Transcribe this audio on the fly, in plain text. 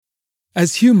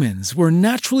As humans, we're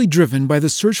naturally driven by the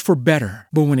search for better.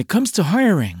 But when it comes to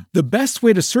hiring, the best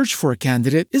way to search for a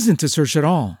candidate isn't to search at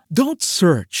all. Don't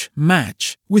search,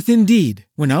 match with Indeed.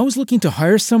 When I was looking to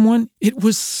hire someone, it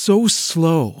was so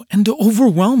slow and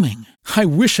overwhelming. I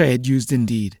wish I had used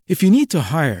Indeed. If you need to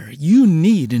hire, you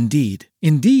need Indeed.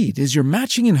 Indeed is your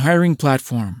matching and hiring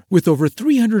platform with over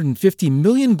 350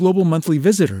 million global monthly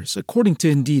visitors, according to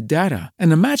Indeed data,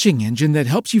 and a matching engine that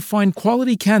helps you find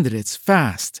quality candidates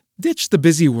fast. Ditch the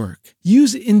busy work.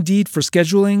 Use Indeed for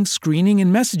scheduling, screening,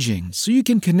 and messaging so you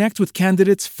can connect with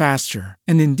candidates faster.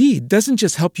 And Indeed doesn't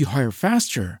just help you hire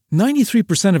faster.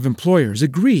 93% of employers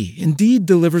agree Indeed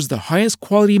delivers the highest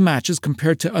quality matches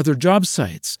compared to other job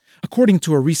sites, according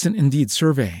to a recent Indeed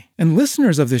survey. And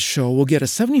listeners of this show will get a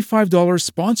 $75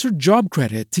 sponsored job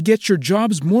credit to get your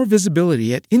jobs more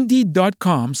visibility at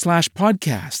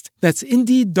Indeed.com/podcast. That's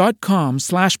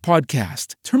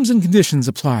Indeed.com/podcast. Terms and conditions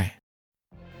apply.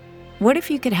 What if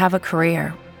you could have a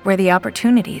career where the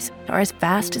opportunities are as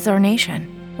vast as our nation,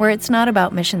 where it's not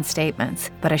about mission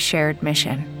statements, but a shared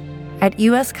mission? At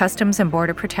U.S. Customs and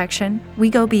Border Protection,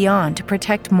 we go beyond to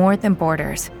protect more than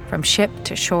borders. From ship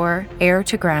to shore, air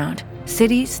to ground,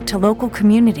 cities to local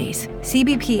communities,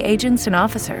 CBP agents and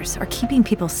officers are keeping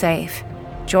people safe.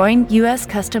 Join U.S.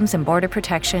 Customs and Border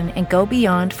Protection and go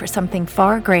beyond for something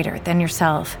far greater than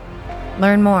yourself.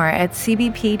 Learn more at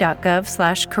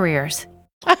cbp.gov/careers.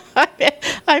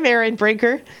 I'm Erin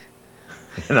Brinker.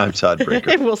 And I'm Todd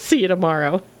Brinker. And we'll see you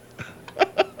tomorrow.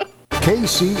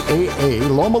 KCAA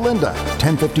Loma Linda,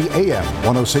 1050 AM,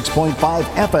 106.5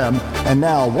 FM, and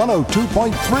now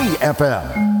 102.3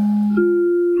 FM.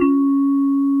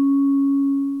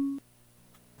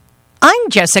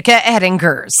 I'm Jessica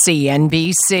Ettinger,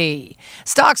 CNBC.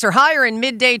 Stocks are higher in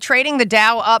midday trading. The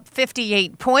Dow up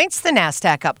 58 points. The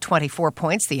Nasdaq up 24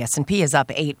 points. The S&P is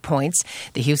up 8 points.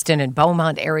 The Houston and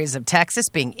Beaumont areas of Texas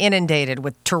being inundated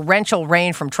with torrential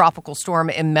rain from Tropical Storm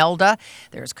Imelda.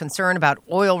 There's concern about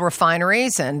oil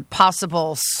refineries and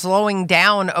possible slowing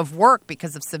down of work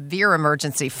because of severe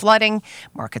emergency flooding.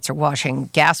 Markets are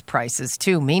watching gas prices,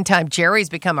 too. Meantime, Jerry's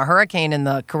become a hurricane in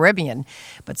the Caribbean,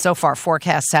 but so far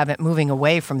forecasts haven't moving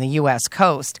away from the U.S.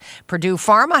 coast. Purdue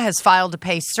Pharma has filed to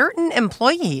pay certain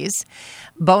employees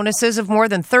bonuses of more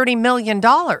than $30 million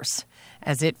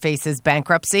as it faces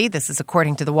bankruptcy. This is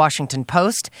according to the Washington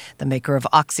Post. The maker of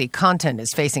OxyContin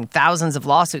is facing thousands of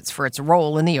lawsuits for its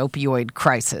role in the opioid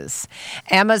crisis.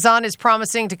 Amazon is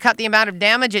promising to cut the amount of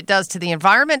damage it does to the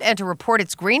environment and to report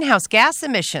its greenhouse gas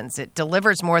emissions. It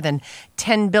delivers more than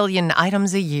 10 billion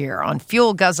items a year on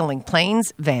fuel-guzzling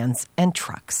planes, vans, and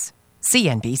trucks.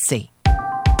 CNBC.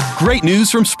 Great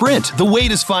news from Sprint. The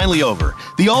wait is finally over.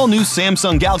 The all-new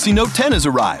Samsung Galaxy Note 10 has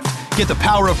arrived. Get the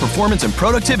power of performance and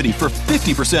productivity for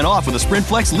 50% off with a Sprint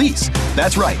Flex lease.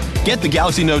 That's right. Get the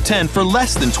Galaxy Note 10 for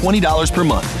less than $20 per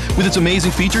month. With its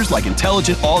amazing features like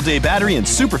intelligent all-day battery and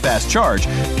super fast charge,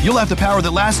 you'll have the power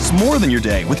that lasts more than your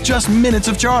day with just minutes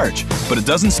of charge. But it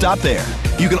doesn't stop there.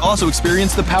 You can also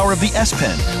experience the power of the S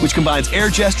Pen, which combines air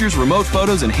gestures, remote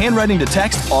photos, and handwriting to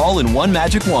text all in one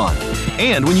magic wand.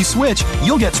 And when you switch,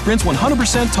 you'll get Sprint's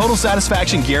 100% total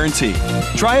satisfaction guarantee.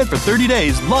 Try it for 30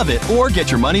 days, love it, or get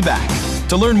your money back.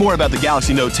 To learn more about the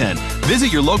Galaxy Note 10,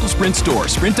 visit your local Sprint store,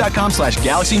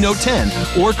 sprint.com/Galaxy Note 10,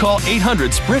 or call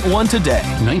 800-SPRINT1 today.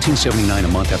 $19.79 a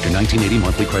month after $19.80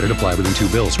 monthly credit applied within 2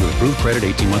 bills with approved credit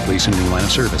 18-month lease and new line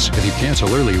of service. If you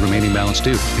cancel early, remaining balance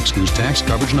due. Excludes tax,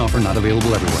 coverage, and offer not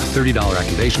available everywhere. $30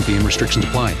 activation fee and restrictions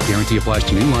apply. Guarantee applies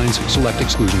to new lines. Select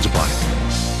exclusions apply.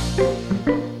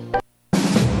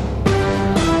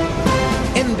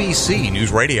 NBC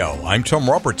News Radio, I'm Tom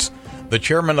Roberts. The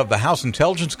chairman of the House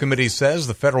Intelligence Committee says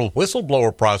the federal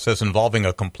whistleblower process involving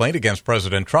a complaint against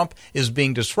President Trump is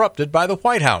being disrupted by the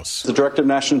White House. The Director of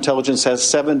National Intelligence has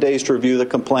 7 days to review the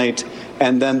complaint,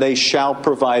 and then they shall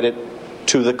provide it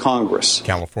to the Congress.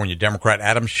 California Democrat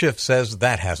Adam Schiff says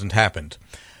that hasn't happened.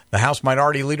 The House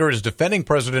Minority Leader is defending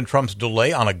President Trump's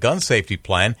delay on a gun safety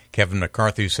plan. Kevin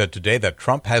McCarthy said today that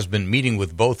Trump has been meeting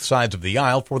with both sides of the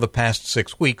aisle for the past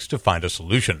 6 weeks to find a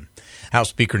solution. House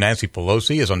Speaker Nancy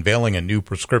Pelosi is unveiling a new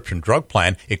prescription drug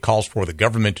plan. It calls for the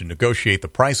government to negotiate the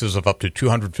prices of up to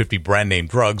 250 brand-name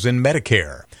drugs in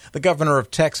Medicare. The governor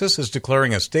of Texas is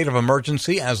declaring a state of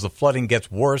emergency as the flooding gets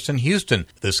worse in Houston.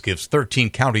 This gives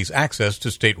 13 counties access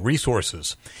to state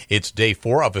resources. It's day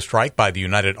 4 of a strike by the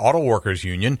United Auto Workers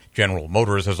Union. General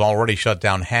Motors has already shut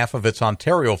down half of its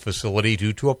Ontario facility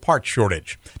due to a parts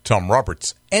shortage. Tom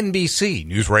Roberts, NBC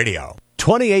News Radio.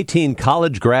 2018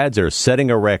 college grads are setting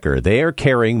a record. They are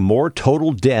carrying more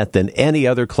total debt than any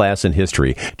other class in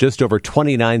history, just over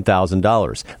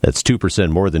 $29,000. That's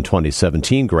 2% more than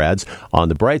 2017 grads. On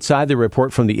the bright side, the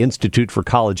report from the Institute for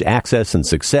College Access and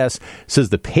Success says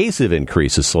the pace of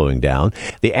increase is slowing down.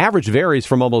 The average varies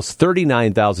from almost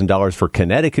 $39,000 for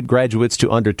Connecticut graduates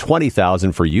to under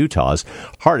 $20,000 for Utah's.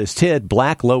 Hardest hit,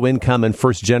 Black, low-income, and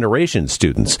first-generation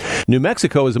students. New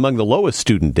Mexico is among the lowest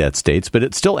student debt states, but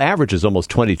it still averages almost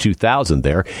 $22,000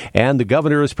 there, and the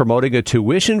governor is promoting a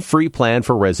tuition-free plan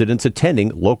for residents attending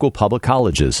local public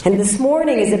colleges. And this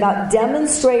morning is about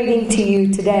demonstrating to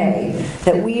you today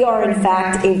that we are, in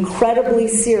fact, incredibly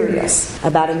serious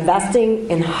about investing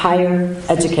in higher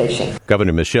education.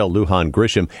 Governor Michelle Lujan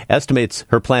Grisham estimates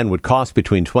her plan would cost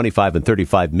between $25 and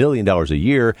 $35 million a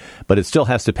year, but it still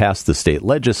has to pass the state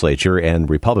legislature, and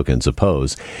Republicans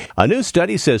oppose. A new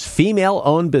study says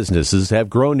female-owned businesses have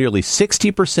grown nearly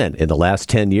 60% in the last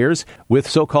 10 years, with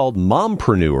so-called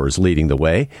mompreneurs leading the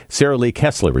way. Sarah Lee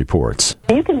Kessler reports.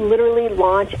 You can literally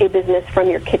launch a business from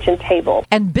your kitchen table.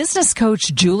 And business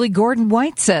coach Julie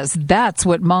Gordon-White says that's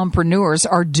what mompreneurs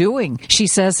are doing. She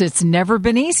says it's never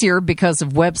been easier because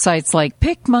of websites like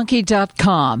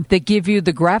PicMonkey.com that give you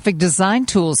the graphic design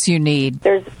tools you need.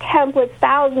 There's templates,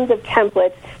 thousands of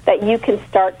templates that you can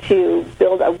start to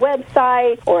build a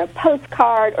website or a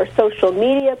postcard or social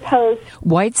media post.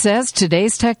 White says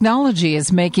today's technology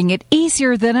is making it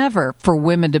easier than ever for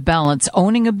women to balance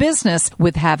owning a business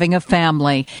with having a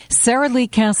family. Sarah Lee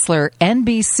Kessler,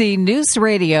 NBC News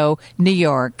Radio, New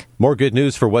York. More good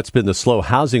news for what's been the slow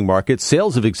housing market.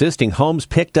 Sales of existing homes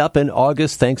picked up in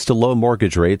August thanks to low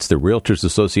mortgage rates. The Realtors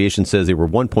Association says they were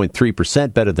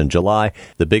 1.3% better than July,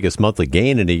 the biggest monthly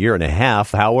gain in a year and a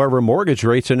half. However, mortgage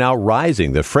rates are now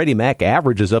rising. The Freddie Mac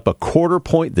average is up a quarter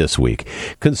point this week.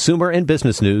 Consumer and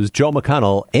Business News, Joe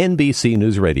McConnell, NBC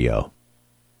News Radio.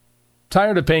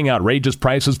 Tired of paying outrageous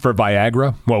prices for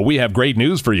Viagra? Well, we have great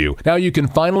news for you. Now you can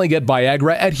finally get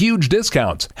Viagra at huge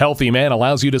discounts. Healthy Man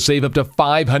allows you to save up to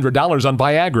 $500 on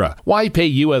Viagra. Why pay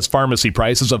U.S. pharmacy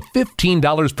prices of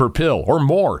 $15 per pill or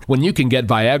more when you can get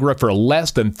Viagra for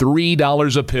less than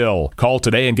 $3 a pill? Call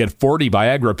today and get 40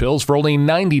 Viagra pills for only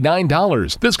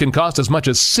 $99. This can cost as much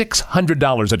as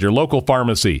 $600 at your local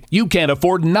pharmacy. You can't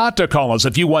afford not to call us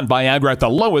if you want Viagra at the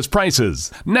lowest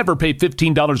prices. Never pay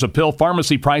 $15 a pill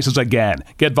pharmacy prices again.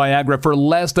 Get Viagra for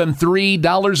less than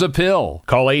 $3 a pill.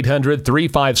 Call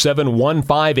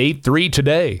 800-357-1583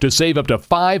 today to save up to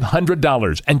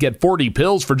 $500 and get 40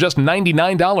 pills for just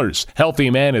 $99. Healthy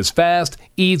Man is fast,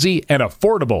 easy, and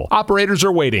affordable. Operators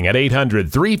are waiting at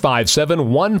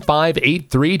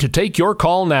 800-357-1583 to take your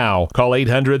call now. Call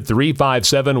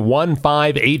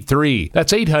 800-357-1583.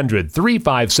 That's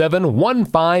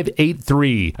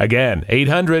 800-357-1583. Again,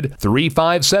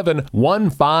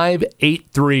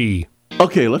 800-357-1583.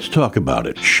 Okay, let's talk about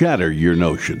it. Shatter your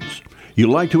notions.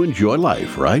 You like to enjoy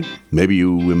life, right? Maybe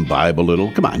you imbibe a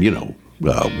little. Come on,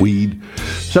 weed.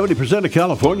 70% of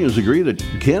Californians agree that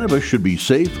cannabis should be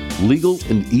safe, legal,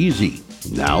 and easy.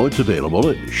 Now it's available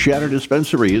at Shatter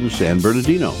Dispensary in San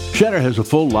Bernardino. Shatter has a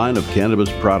full line of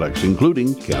cannabis products,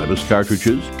 including cannabis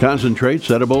cartridges, concentrates,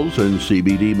 edibles, and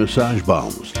CBD massage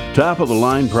bombs.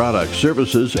 Top-of-the-line products,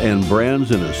 services, and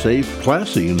brands in a safe,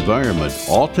 classy environment,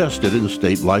 all tested in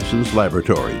state-licensed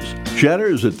laboratories. Shatter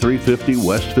is at 350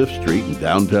 West 5th Street in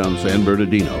downtown San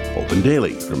Bernardino. Open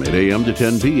daily from 8 a.m. to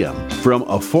 10 p.m. From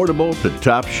affordable to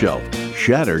top shelf,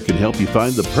 Shatter can help you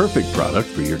find the perfect product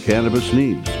for your cannabis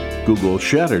needs. Google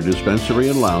Shatter Dispensary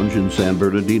and Lounge in San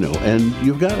Bernardino, and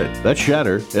you've got it. That's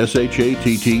Shatter,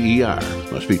 S-H-A-T-T-E-R.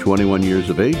 Must be 21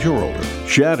 years of age or older.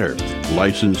 Shatter,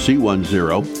 license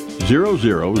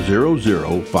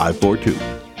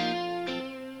C10-000542.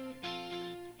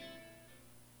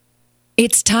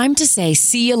 It's time to say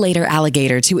see you later,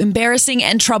 alligator, to embarrassing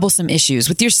and troublesome issues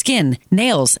with your skin,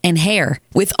 nails, and hair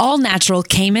with all-natural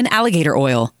Cayman alligator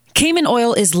oil. Cayman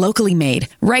oil is locally made,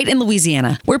 right in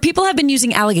Louisiana, where people have been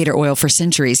using alligator oil for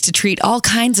centuries to treat all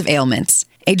kinds of ailments.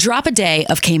 A drop a day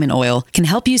of Cayman oil can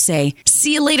help you say,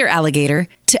 see you later, alligator,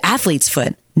 to athlete's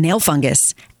foot, nail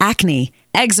fungus, acne,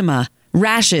 eczema,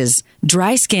 rashes,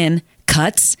 dry skin,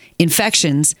 cuts,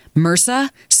 infections, MRSA,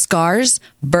 scars,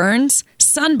 burns,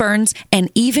 sunburns,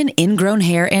 and even ingrown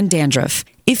hair and dandruff.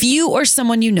 If you or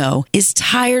someone you know is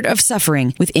tired of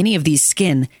suffering with any of these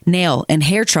skin, nail, and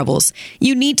hair troubles,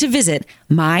 you need to visit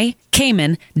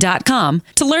mycayman.com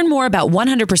to learn more about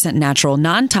 100% natural,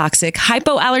 non-toxic,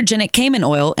 hypoallergenic Cayman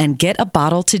oil and get a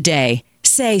bottle today.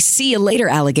 Say, see you later,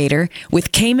 alligator,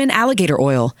 with Cayman alligator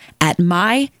oil at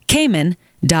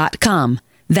mycayman.com.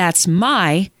 That's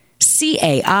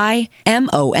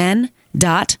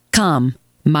mycayman.com.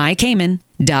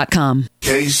 mycayman.com.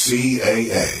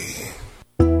 KCAA.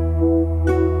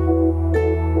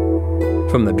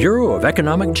 From the Bureau of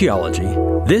Economic Geology,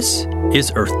 this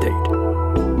is Earth Date.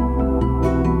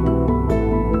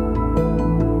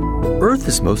 Earth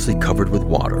is mostly covered with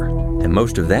water, and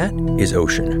most of that is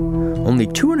ocean. Only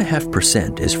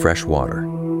 2.5% is fresh water.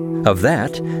 Of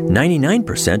that,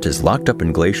 99% is locked up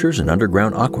in glaciers and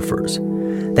underground aquifers.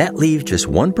 That leaves just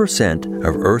 1%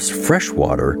 of Earth's fresh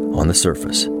water on the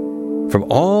surface. From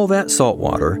all that salt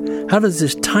water, how does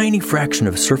this tiny fraction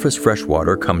of surface fresh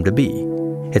water come to be?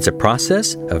 It's a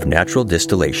process of natural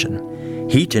distillation.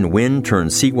 Heat and wind turn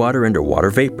seawater into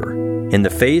water vapor. In the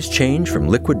phase change from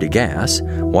liquid to gas,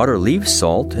 water leaves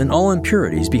salt and all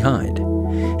impurities behind.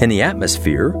 In the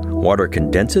atmosphere, water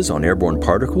condenses on airborne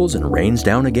particles and rains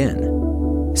down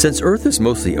again. Since Earth is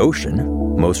mostly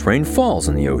ocean, most rain falls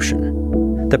in the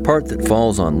ocean. The part that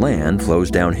falls on land flows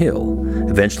downhill,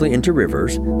 eventually into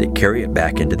rivers that carry it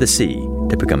back into the sea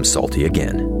to become salty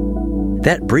again.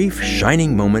 That brief,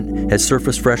 shining moment as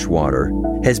surface fresh water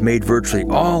has made virtually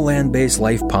all land-based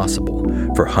life possible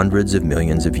for hundreds of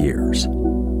millions of years.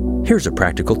 Here's a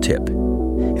practical tip.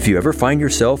 If you ever find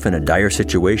yourself in a dire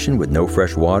situation with no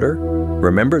fresh water,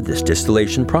 remember this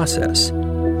distillation process.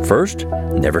 First,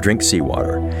 never drink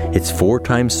seawater. It's 4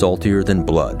 times saltier than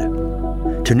blood.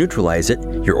 To neutralize it,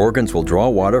 your organs will draw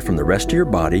water from the rest of your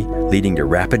body, leading to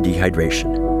rapid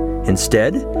dehydration.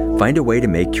 Instead, find a way to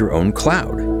make your own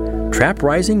cloud. Trap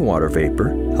rising water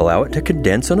vapor, allow it to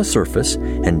condense on a surface,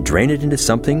 and drain it into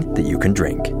something that you can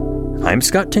drink. I'm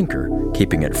Scott Tinker,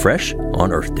 keeping it fresh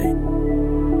on Earth Date.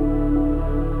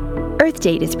 Earth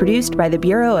Date is produced by the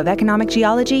Bureau of Economic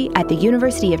Geology at the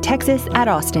University of Texas at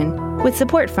Austin, with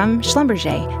support from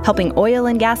Schlumberger, helping oil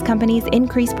and gas companies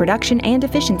increase production and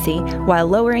efficiency while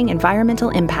lowering environmental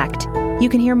impact. You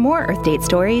can hear more Earth Date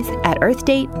stories at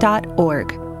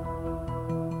earthdate.org.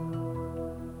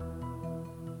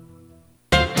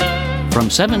 From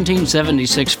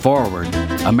 1776 forward,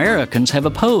 Americans have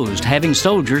opposed having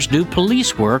soldiers do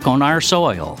police work on our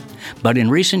soil. But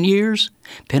in recent years,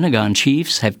 Pentagon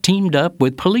chiefs have teamed up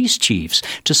with police chiefs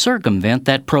to circumvent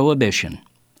that prohibition.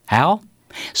 How?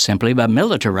 Simply by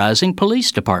militarizing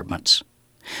police departments.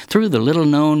 Through the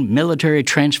little-known military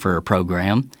transfer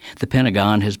program, the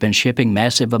Pentagon has been shipping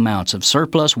massive amounts of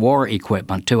surplus war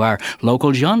equipment to our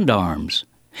local gendarmes.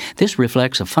 This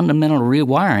reflects a fundamental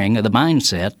rewiring of the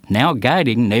mindset now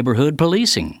guiding neighborhood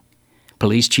policing.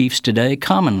 Police chiefs today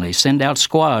commonly send out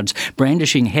squads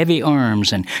brandishing heavy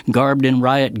arms and garbed in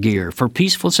riot gear for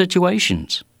peaceful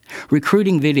situations.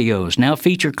 Recruiting videos now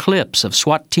feature clips of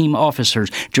SWAT team officers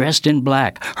dressed in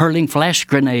black, hurling flash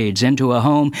grenades into a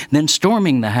home, then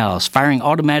storming the house, firing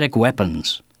automatic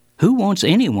weapons. Who wants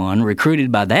anyone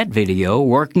recruited by that video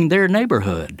working their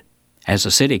neighborhood? As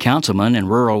a city councilman in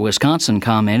rural Wisconsin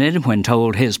commented when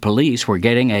told his police were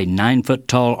getting a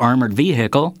 9-foot-tall armored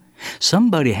vehicle,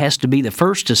 somebody has to be the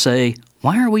first to say,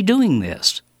 "Why are we doing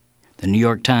this?" The New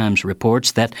York Times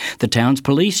reports that the town's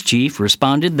police chief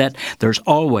responded that there's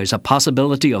always a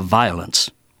possibility of violence.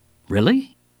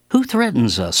 Really? Who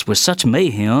threatens us with such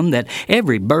mayhem that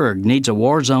every burg needs a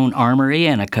war zone armory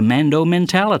and a commando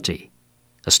mentality?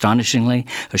 Astonishingly,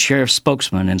 a sheriff's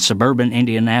spokesman in suburban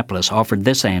Indianapolis offered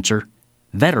this answer: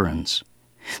 veterans.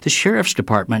 The sheriff's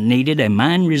department needed a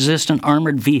mine-resistant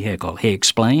armored vehicle, he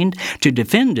explained, to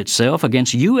defend itself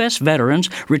against U.S. veterans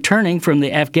returning from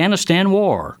the Afghanistan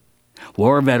war.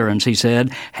 War veterans, he said,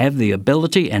 have the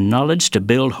ability and knowledge to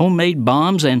build homemade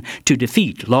bombs and to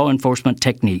defeat law enforcement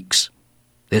techniques.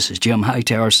 This is Jim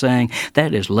Hightower saying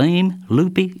that is lame,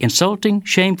 loopy, insulting,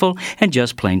 shameful, and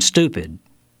just plain stupid.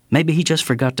 Maybe he just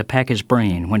forgot to pack his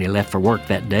brain when he left for work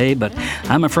that day, but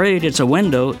I'm afraid it's a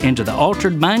window into the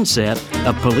altered mindset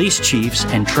of police chiefs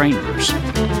and trainers.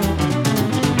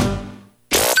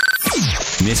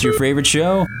 Miss your favorite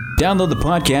show? Download the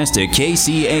podcast at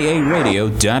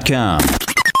kcaaradio.com.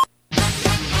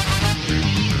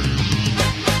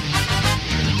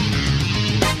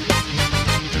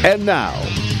 And now,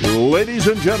 ladies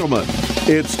and gentlemen,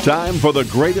 it's time for the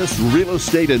greatest real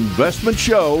estate investment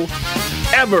show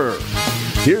ever.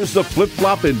 Here's the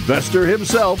flip-flop investor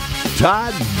himself,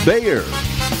 Todd Bayer.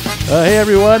 Hey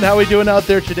everyone, how are we doing out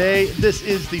there today? This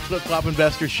is the Flip-Flop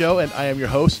Investor Show, and I am your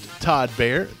host, Todd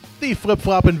Bayer, the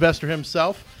Flip-Flop Investor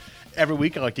himself. Every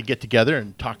week I like to get together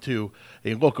and talk to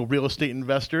a local real estate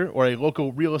investor or a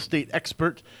local real estate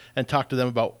expert and talk to them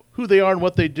about who they are and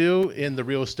what they do in the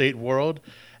real estate world.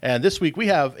 And this week we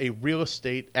have a real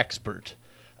estate expert,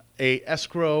 a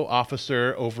escrow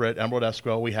officer over at Emerald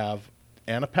Escrow. We have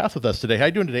Anna Path with us today. How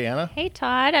you doing today, Anna? Hey,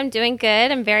 Todd. I'm doing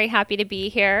good. I'm very happy to be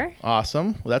here.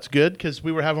 Awesome. Well, that's good because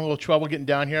we were having a little trouble getting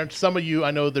down here. Some of you, I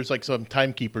know there's like some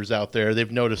timekeepers out there.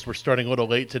 They've noticed we're starting a little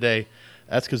late today.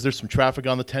 That's because there's some traffic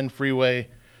on the 10 freeway.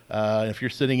 If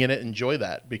you're sitting in it, enjoy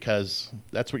that because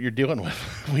that's what you're dealing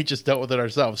with. We just dealt with it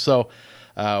ourselves. So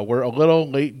we're a little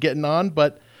late getting on,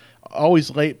 but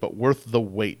always late, but worth the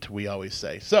wait, we always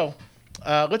say. So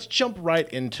let's jump right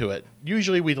into it.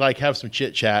 Usually we have some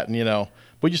chit chat and,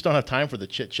 we just don't have time for the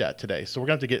chit chat today. So we're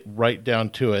going to have to get right down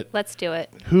to it. Let's do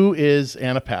it. Who is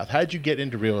Anna Path? How did you get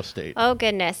into real estate? Oh,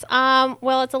 goodness.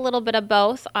 Well, it's a little bit of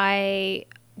both.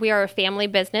 We are a family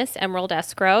business, Emerald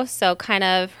Escrow, so kind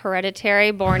of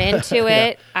hereditary, born into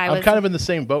it. I'm kind of in the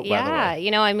same boat, by the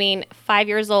way. 5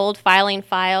 years old, filing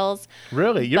files.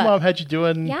 Really? Your mom had you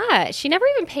doing... Yeah, she never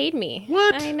even paid me.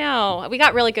 What? I know. We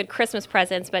got really good Christmas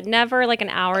presents, but never like an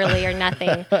hourly or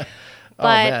nothing. Oh,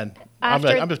 man. I'm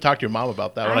going to talk to your mom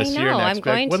about that when I see her next. I'm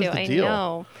going to. What is the deal? I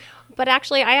know. But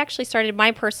I actually started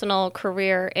my personal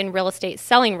career in real estate,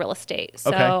 selling real estate.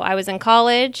 So I was in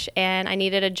college and I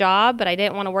needed a job, but I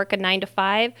didn't want to work a 9 to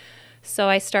 5. So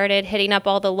I started hitting up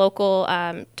all the local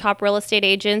top real estate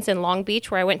agents in Long Beach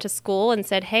where I went to school and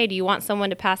said, hey, do you want someone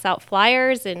to pass out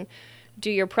flyers and do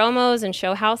your promos and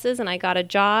show houses? And I got a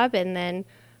job and then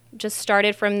just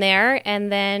started from there.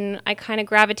 And then I kind of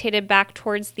gravitated back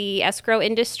towards the escrow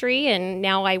industry. And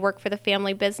now I work for the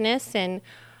family business and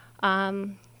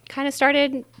kind of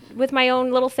started with my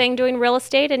own little thing doing real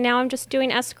estate. And now I'm just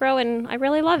doing escrow and I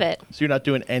really love it. So you're not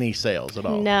doing any sales at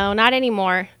all? No, not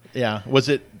anymore. Yeah. Was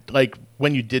it like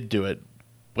when you did do it,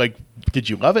 like, did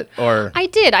you love it or? I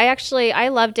did. I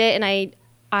loved it. And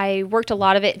I worked a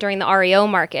lot of it during the REO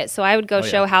market. So I would go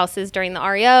show houses during the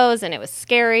REOs and it was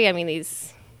scary. I mean,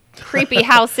 these creepy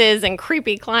houses and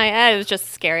creepy clients. It was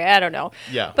just scary. I don't know.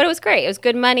 Yeah. But it was great. It was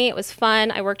good money. It was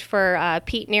fun. I worked for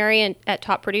Pete Neary at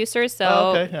Top Producers. So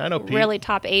I know Pete. Really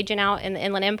top agent out in the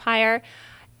Inland Empire.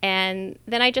 And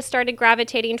then I just started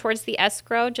gravitating towards the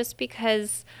escrow just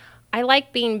because I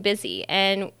like being busy.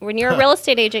 And when you're a real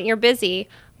estate agent, you're busy.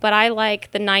 But I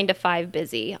like the 9 to 5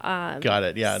 busy. Got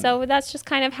it, yeah. So that's just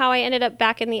kind of how I ended up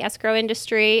back in the escrow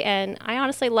industry. And I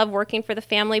honestly love working for the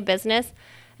family business.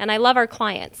 And I love our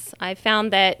clients. I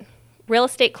found that real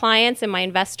estate clients and my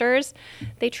investors,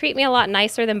 they treat me a lot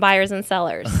nicer than buyers and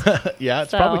sellers. Yeah, it's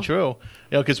probably true.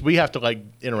 Because we have to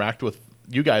interact with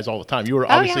you guys all the time. You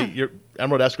were obviously your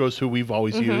Emerald Escrow is who we've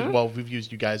always used. Well, we've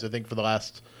used you guys I think for the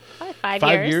last 5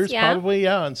 years probably.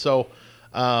 Yeah, and so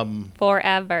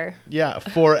forever. Yeah,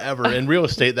 forever. In real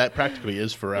estate, that practically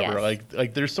is forever. Yes.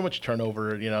 Like there's so much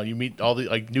turnover. You meet all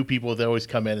the new people that always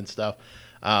come in and stuff.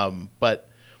 But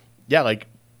yeah,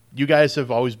 you guys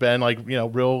have always been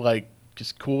real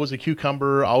just cool as a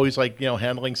cucumber. Always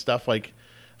handling stuff like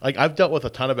I've dealt with a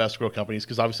ton of escrow companies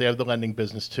because obviously I have the lending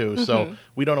business too. Mm-hmm. So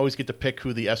we don't always get to pick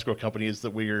who the escrow company is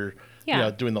that we're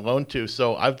doing the loan to.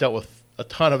 So I've dealt with a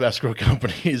ton of escrow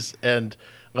companies and.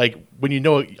 When you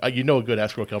know a good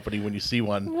escrow company when you see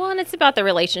one. Well, and it's about the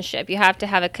relationship. You have to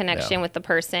have a connection with the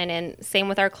person, and same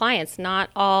with our clients.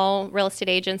 Not all real estate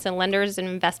agents and lenders and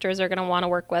investors are going to want to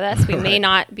work with us. We may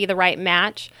not be the right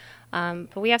match,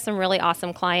 but we have some really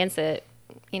awesome clients that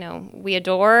we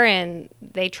adore, and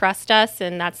they trust us,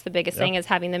 and that's the biggest thing is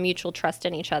having the mutual trust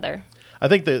in each other. I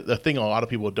think the thing a lot of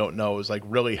people don't know is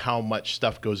really how much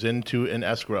stuff goes into an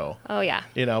escrow. Oh yeah.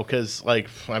 Because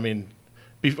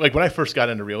when I first got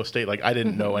into real estate, I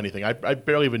didn't know anything. I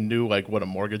barely even knew what a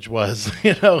mortgage was.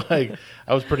 I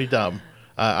was pretty dumb.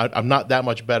 I'm not that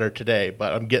much better today,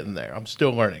 but I'm getting there. I'm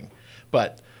still learning.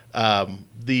 But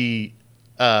the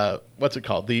what's it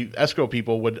called? The escrow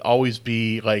people would always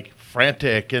be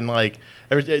frantic and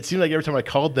it seemed like every time I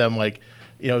called them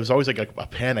it was always a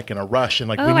panic and a rush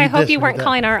and I hope you weren't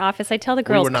calling our office. I tell the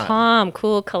girls calm,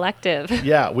 cool, collective.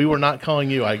 Yeah, we were not calling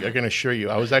you. I can assure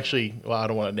you. I was actually I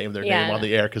don't want to name their name on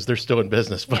the air because they're still in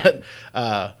business, but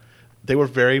they were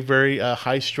very, very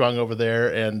high strung over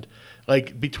there and.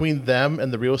 Between them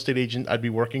and the real estate agent I'd be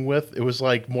working with, it was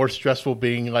more stressful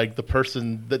being the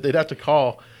person that they'd have to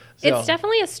call. So. It's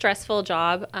definitely a stressful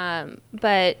job,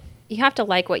 but you have to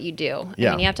like what you do.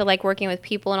 Yeah. You have to like working with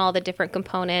people and all the different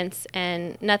components,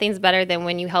 and nothing's better than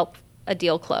when you help a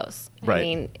deal close.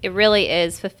 Right. It really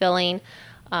is fulfilling.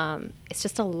 It's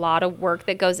just a lot of work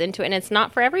that goes into it, and it's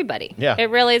not for everybody. Yeah. It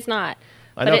really is not.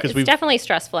 I know, it's definitely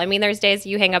stressful. There's days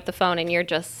you hang up the phone and you're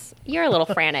a little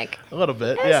frantic. A little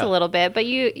bit, a little bit, but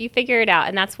you figure it out,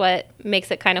 and that's what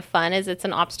makes it kind of fun. Is it's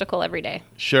an obstacle every day.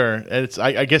 Sure, and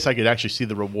I guess I could actually see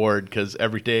the reward because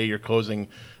every day you're closing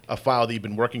a file that you've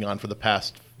been working on for the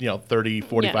past 30,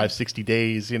 45, 60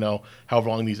 days. However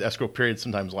long these escrow periods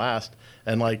sometimes last,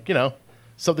 and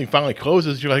something finally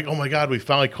closes, you're like, oh my God, we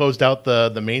finally closed out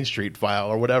the Main Street file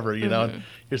or whatever, you know? And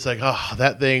you're just like, oh,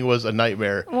 that thing was a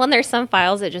nightmare. Well, and there's some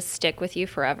files that just stick with you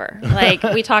forever. Like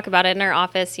we talk about it in our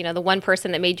office, you know,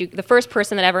 the first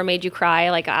person that ever made you cry,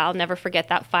 like I'll never forget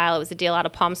that file. It was a deal out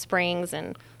of Palm Springs,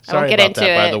 and I won't get into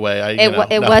it. By the way,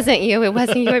 it wasn't you. It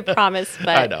wasn't you, I promise.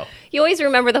 But I know. You always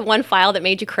remember the one file that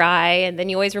made you cry, and then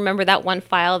you always remember that one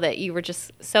file that you were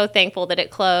just so thankful that it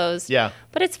closed. Yeah.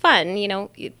 But it's fun, you know,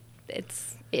 it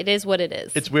is what it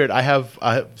is. It's weird. I have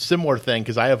a similar thing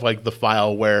because I have like the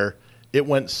file where it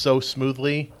went so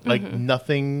smoothly, like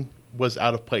nothing was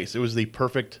out of place. It was the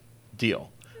perfect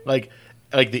deal. Like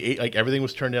everything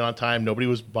was turned in on time. Nobody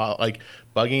was bugging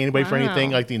anybody for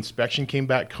anything. Like the inspection came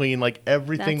back clean. Like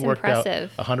everything worked out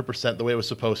 100% the way it was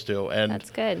supposed to. And that's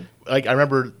good. Like I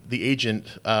remember the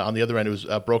agent on the other end, it was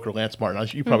broker Lance Martin.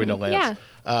 You probably know Lance.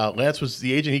 Yeah. Lance was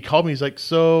the agent. He called me. He's like,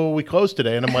 "So we closed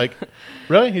today," and I'm like,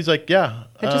 "Really?" He's like, "Yeah."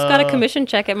 I just got a commission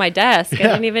check at my desk. Yeah. I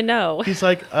didn't even know. He's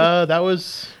like, "That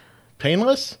was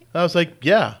painless." I was like,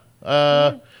 "Yeah."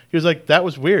 He was like, "That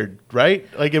was weird, right?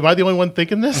 Like, am I the only one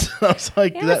thinking this?" I was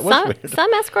like, "That was weird."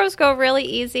 Some escrows go really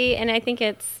easy, and I think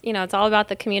it's all about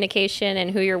the communication and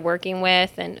who you're working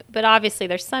with. But obviously,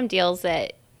 there's some deals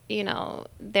that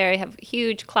they have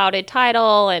huge clouded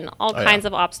title and all kinds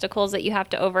of obstacles that you have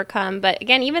to overcome. But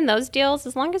again, even those deals,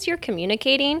 as long as you're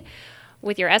communicating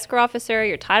with your escrow officer,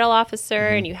 your title officer,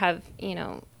 and you have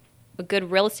a good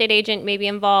real estate agent maybe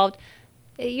involved.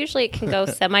 Usually it can go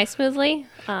semi-smoothly.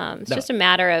 It's just a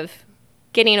matter of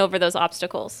getting over those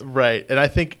obstacles. Right. And I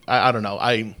think, I don't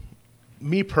know,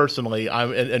 me personally,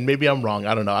 and maybe I'm wrong,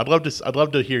 I don't know. I'd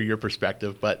love to hear your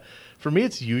perspective, but for me,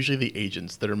 it's usually the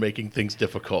agents that are making things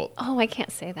difficult. Oh, I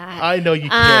can't say that. I know you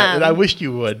can't, and I wished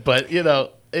you would, but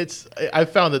I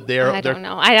found that I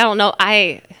don't know.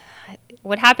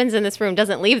 What happens in this room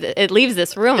leaves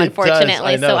this room,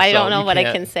 unfortunately. So I don't know what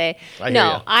I can say.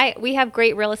 We have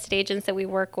great real estate agents that we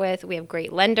work with. We have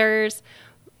great lenders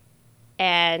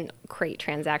and great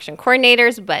transaction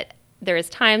coordinators, but there's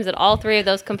times that all three of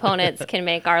those components can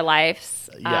make our lives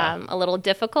a little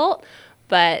difficult,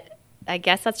 but I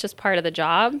guess that's just part of the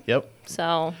job. Yep.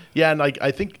 So. Yeah, and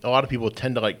I think a lot of people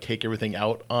tend to take everything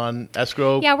out on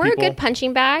escrow. Yeah, we're people. a good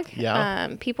punching bag.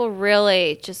 Yeah. People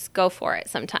really just go for it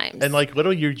sometimes. And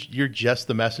literally, you're just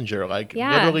the messenger.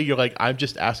 Literally, you're I'm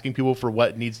just asking people for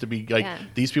what needs to be.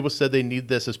 These people said they need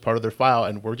this as part of their file,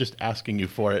 and we're just asking you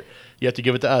for it. You have to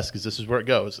give it to us because this is where it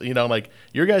goes.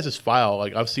 Your guys' file.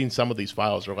 I've seen some of these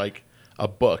files are a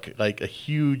book, a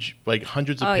huge,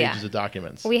 hundreds of pages of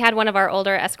documents. We had one of our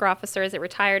older escrow officers that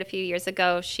retired a few years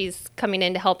ago. She's coming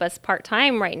in to help us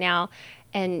part-time right now,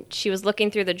 and she was looking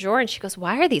through the drawer, and she goes,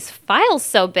 "Why are these files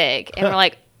so big?" And we're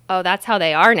like, "Oh, that's how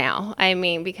they are now." I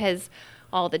mean, because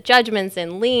all the judgments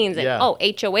and liens and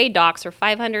HOA docs are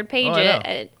 500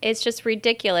 pages. It's just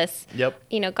ridiculous. Yep.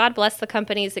 God bless the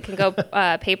companies that can go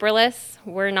paperless.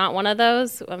 We're not one of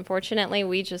those. Unfortunately,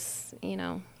 we just,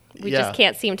 we just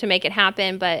can't seem to make it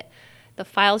happen, but the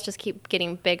files just keep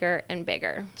getting bigger and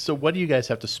bigger. So what do you guys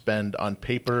have to spend on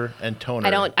paper and toner?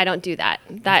 I don't do that.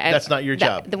 That's not your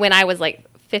job. When I was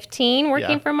 15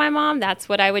 working for my mom, that's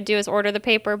what I would do is order the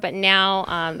paper. But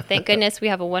now, thank goodness we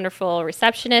have a wonderful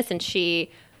receptionist, and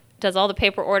she does all the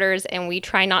paper orders, and we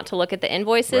try not to look at the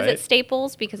invoices at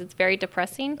Staples because it's very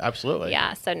depressing. Absolutely.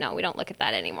 Yeah, so no, we don't look at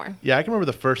that anymore. Yeah, I can remember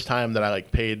the first time that I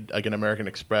paid an American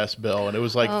Express bill, and it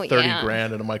was $30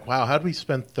 grand, and I'm like, wow, how did we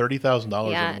spend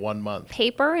 $30,000 in 1 month?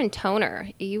 Paper and toner.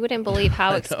 You wouldn't believe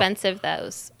how expensive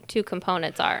those two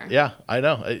components are. Yeah, I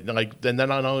know. And then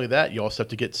not only that, you also have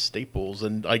to get staples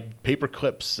and paper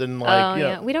clips and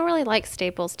we don't really like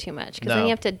staples too much because then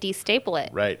you have to de-staple it.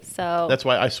 Right. So that's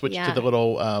why I switched to the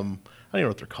little I don't even know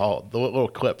what they're called. The little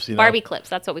clips, Barbie clips,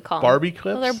 that's what we call them. Barbie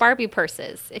clips? Well, they're Barbie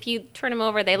purses. If you turn them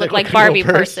over, they look like Barbie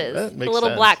purses. That makes the little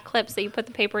sense. Black clips that you put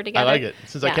the paper together. I like it.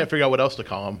 Since I can't figure out what else to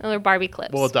call them. Well, they're Barbie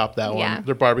clips. We'll adopt that one.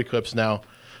 They're Barbie clips now.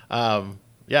 I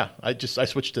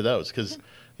switched to those because,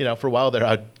 for a while there,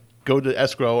 I'd go to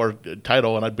escrow or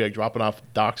title, and I'd be dropping off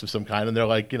docs of some kind, and they're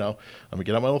like, let me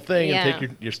get out my little thing and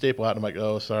take your staple out. And I'm like,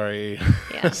 oh, sorry.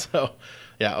 Yeah. So,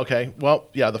 yeah, okay. Well,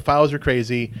 yeah, the files are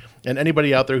crazy, and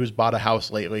anybody out there who's bought a house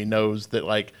lately knows that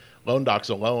loan docs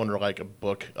alone are a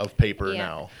book of paper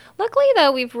now. Luckily,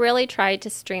 though, we've really tried to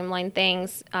streamline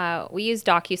things. We use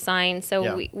DocuSign,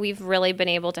 so we've really been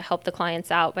able to help the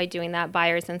clients out by doing that,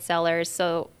 buyers and sellers.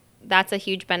 So that's a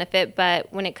huge benefit.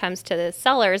 But when it comes to the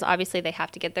sellers, obviously they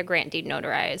have to get their grant deed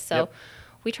notarized. So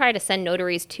we try to send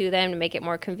notaries to them to make it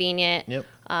more convenient.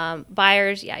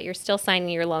 Buyers, you're still signing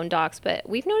your loan docs, but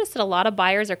we've noticed that a lot of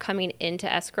buyers are coming into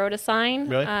escrow to sign.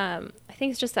 Really? I think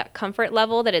it's just that comfort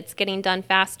level that it's getting done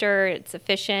faster, it's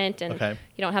efficient, and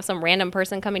you don't have some random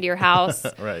person coming to your house.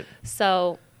 Right.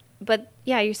 So, but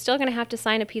yeah, you're still going to have to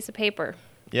sign a piece of paper.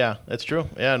 Yeah, that's true.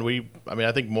 Yeah, and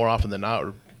I think more often than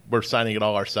not, we're signing it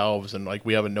all ourselves, and like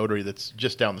we have a notary that's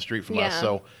just down the street from us,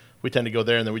 so we tend to go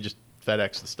there and then we just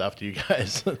FedEx the stuff to you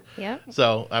guys. Yeah.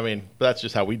 So, I mean, but that's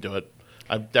just how we do it.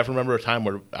 I definitely remember a time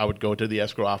where I would go to the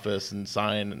escrow office and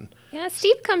sign. And yeah,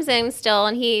 Steve comes in still,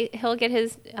 and he'll get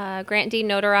his grant deed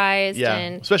notarized. Yeah,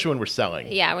 and especially when we're selling.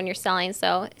 Yeah, when you're selling,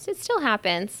 so it still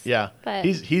happens. Yeah, but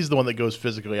he's the one that goes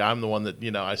physically. I'm the one that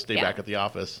I stay back at the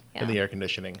office in the air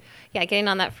conditioning. Yeah, getting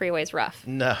on that freeway is rough.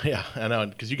 No, yeah, I know,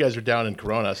 because you guys are down in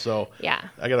Corona, so yeah,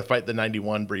 I got to fight the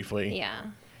 91 briefly. Yeah,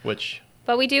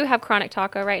 But we do have Chronic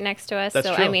Taco right next to us. That's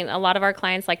so true. I mean, a lot of our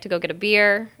clients like to go get a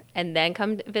beer and then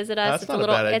come visit us. That's not a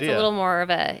bad idea. It's a little more of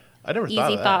a I never easy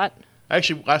thought of that. thought.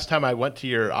 Actually, last time I went to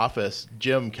your office,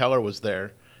 Jim Keller was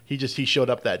there. He showed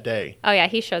up that day. Oh yeah,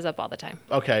 he shows up all the time.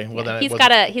 Okay, well then he's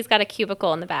got a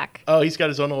cubicle in the back. Oh, he's got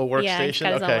his own little workstation. Yeah, he's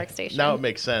got his own workstation. Now it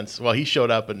makes sense. Well, he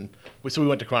showed up, and so we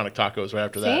went to Chronic Tacos right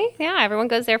after that. See? Yeah, everyone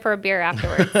goes there for a beer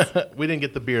afterwards. We didn't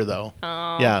get the beer though.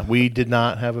 Oh. Yeah, we did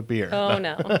not have a beer. Oh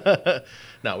no.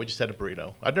 No, we just had a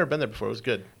burrito. I've never been there before. It was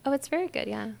good. Oh, it's very good.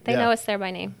 Yeah, they know us there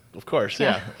by name. Of course,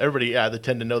 yeah. Everybody, they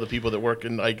tend to know the people that work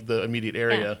in like the immediate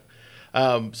area.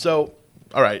 So,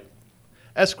 all right.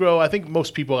 Escrow, I think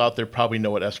most people out there probably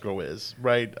know what escrow is,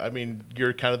 right? I mean,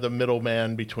 you're kind of the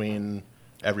middleman between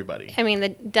everybody. I mean, the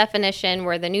definition,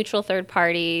 we're the neutral third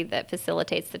party that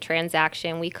facilitates the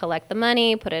transaction. We collect the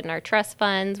money, put it in our trust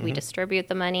funds, we distribute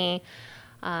the money.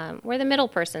 We're the middle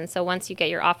person. So once you get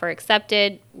your offer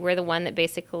accepted, we're the one that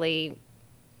basically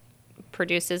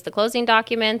produces the closing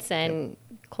documents and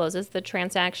closes the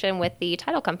transaction with the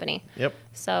title company. Yep.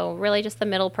 So really just the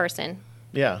middle person.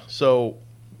 Yeah. So,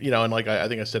 and like I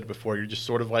think I said it before, you're just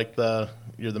sort of like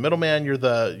you're the middleman, you're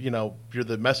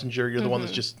the messenger, you're the one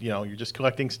that's just, you're just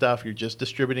collecting stuff, you're just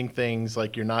distributing things,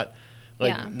 like you're not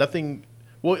nothing.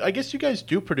 Well, I guess you guys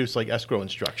do produce like escrow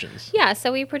instructions. Yeah,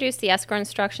 so we produce the escrow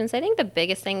instructions. I think the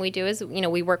biggest thing we do is,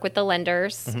 we work with the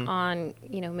lenders on,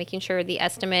 making sure the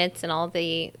estimates and all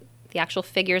the actual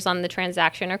figures on the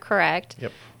transaction are correct.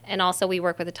 Yep. And also we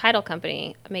work with the title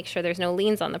company, make sure there's no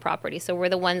liens on the property. So we're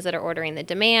the ones that are ordering the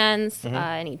demands,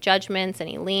 any judgments,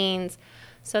 any liens.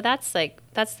 So that's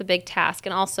the big task.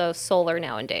 And also solar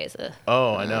nowadays.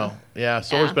 Oh, I know. Yeah,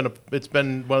 solar's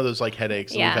been one of those like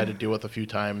headaches that we've had to deal with a few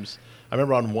times. I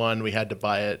remember on one we had to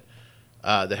buy it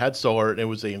that had solar, and it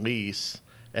was a lease.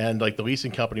 And like the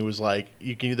leasing company was like,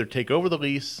 you can either take over the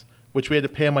lease, which we had to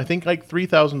pay them, I think, like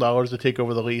 $3,000 to take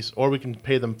over the lease, or we can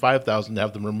pay them $5,000 to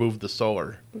have them remove the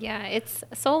solar. Yeah,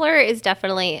 solar is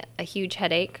definitely a huge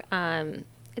headache.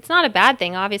 It's not a bad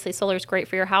thing. Obviously, solar is great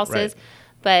for your houses. Right.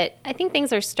 But I think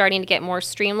things are starting to get more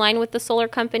streamlined with the solar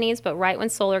companies. But right when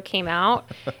solar came out,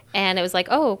 and it was like,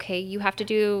 oh, okay, you have to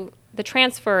do the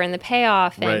transfer and the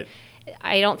payoff. And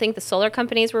I don't think the solar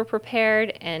companies were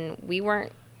prepared, and we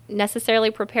weren't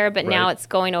necessarily prepared. But now it's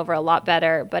going over a lot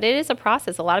better. But it is a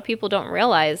process. A lot of people don't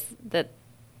realize that,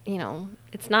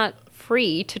 it's not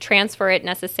free to transfer it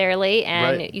necessarily,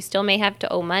 and you still may have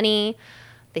to owe money.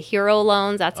 The hero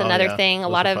loans, that's another thing. A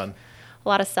lot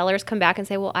of sellers come back and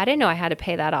say, well, I didn't know I had to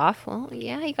pay that off. Well,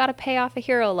 yeah, you got to pay off a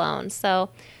hero loan. So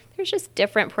there's just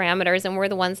different parameters, and we're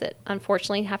the ones that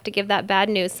unfortunately have to give that bad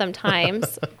news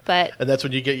sometimes. But and that's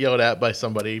when you get yelled at by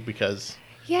somebody because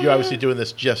you're obviously doing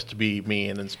this just to be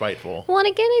mean and spiteful. Well, and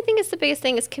again, I think it's the biggest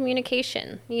thing is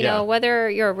communication. You know, whether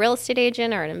you're a real estate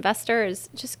agent or an investor, is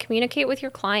just communicate with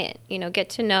your client. Get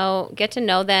to know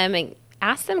them and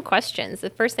ask them questions. The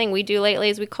first thing we do lately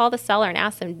is we call the seller and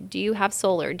ask them, do you have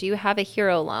solar? Do you have a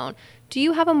hero loan? Do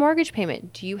you have a mortgage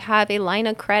payment? Do you have a line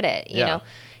of credit? You know,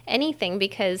 anything,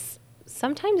 because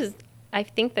sometimes I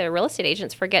think the real estate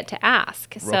agents forget to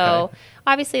ask. So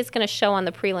obviously it's going to show on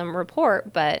the prelim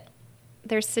report, but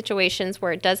there's situations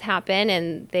where it does happen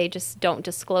and they just don't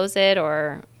disclose it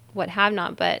or what have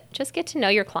not, but just get to know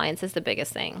your clients is the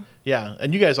biggest thing. Yeah,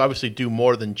 and you guys obviously do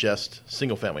more than just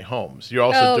single-family homes. You're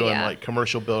also doing like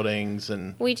commercial buildings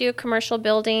and... We do commercial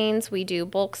buildings, we do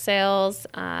bulk sales,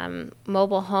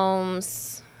 mobile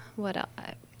homes, what else?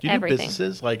 Do you do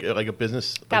businesses, like a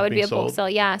business that would be a sold? bulk sale,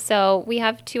 yeah. So we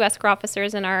have 2 escrow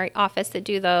officers in our office that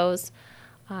do those.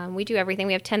 We do everything.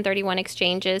 We have 1031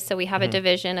 exchanges, so we have a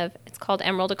division of, it's called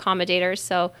Emerald Accommodators,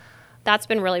 so that's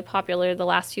been really popular the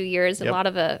last few years. A lot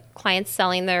of clients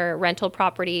selling their rental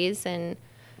properties and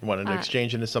wanting to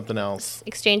exchange into something else.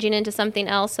 Exchanging into something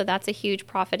else. So that's a huge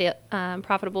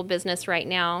profitable business right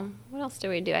now. What else do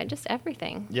we do? Just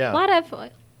everything. Yeah.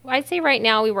 A I'd say right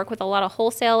now we work with a lot of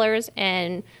wholesalers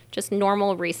and just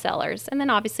normal resellers, and then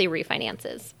obviously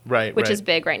refinances. Right, which is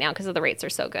big right now because the rates are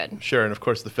so good. Sure, and of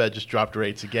course the Fed just dropped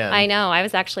rates again. I know. I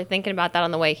was actually thinking about that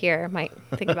on the way here. Might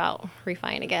think about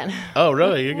refining again. Oh,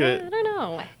 really? You're good. I don't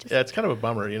know. Yeah, it's kind of a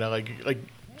bummer, like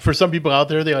for some people out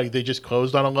there, they just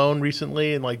closed on a loan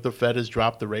recently, and the Fed has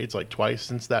dropped the rates twice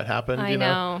since that happened. I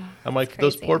know. I'm like,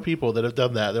 those poor people that have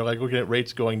done that. They're looking at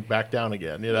rates going back down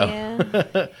again.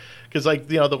 Yeah. Because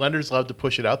the lenders love to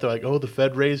push it out. They're like, oh, the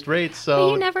Fed raised rates, so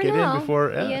well, you never get know. in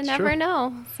before. Yeah, you never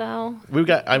know. So we've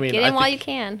got. I mean, get in while you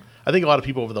can. I think a lot of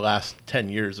people over the last 10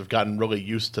 years have gotten really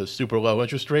used to super low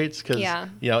interest rates because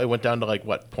it went down to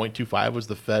 0.25 was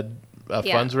the Fed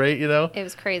funds rate. It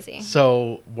was crazy.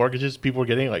 So mortgages, people were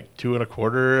getting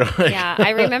 2.25. Yeah, I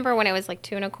remember when it was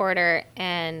 2.25,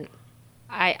 and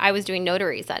I was doing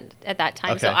notaries at that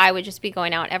time. Okay. So I would just be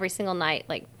going out every single night,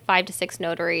 5 to 6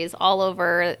 notaries all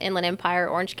over Inland Empire,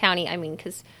 Orange County. I mean,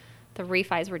 because the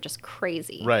refis were just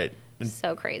crazy. Right.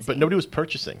 So crazy. But nobody was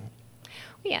purchasing.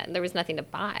 Yeah, there was nothing to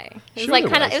buy. It Sure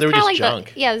was kind of They were just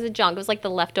junk. it was a junk. It was like the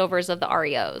leftovers of the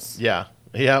REOs. Yeah.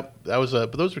 That was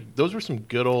but those were some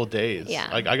good old days. Yeah.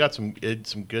 I got some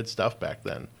good stuff back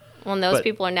then. Well, and those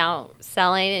people are now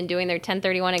selling and doing their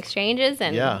 1031 exchanges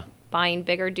and buying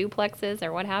bigger duplexes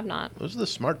or what have not. Those are the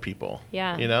smart people.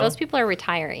 Yeah. Those people are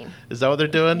retiring. Is that what they're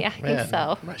doing? Yeah, I think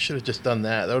so. I should have just done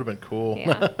that. That would have been cool.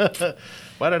 Yeah.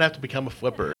 Why did I have to become a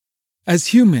flipper?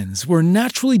 As humans, we're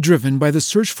naturally driven by the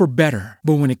search for better.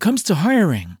 But when it comes to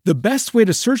hiring, the best way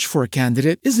to search for a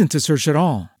candidate isn't to search at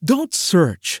all. Don't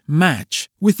search, match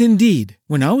with Indeed.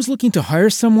 When I was looking to hire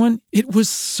someone, it was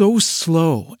so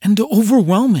slow and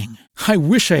overwhelming. I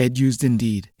wish I had used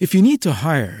Indeed. If you need to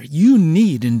hire, you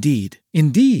need Indeed.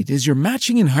 Indeed is your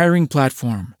matching and hiring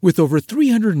platform with over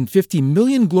 350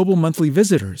 million global monthly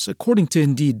visitors, according to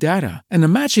Indeed data, and a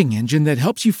matching engine that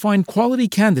helps you find quality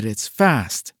candidates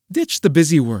fast. Ditch the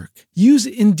busy work. Use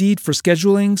Indeed for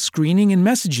scheduling, screening, and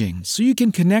messaging so you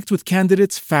can connect with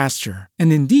candidates faster.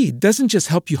 And Indeed doesn't just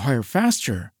help you hire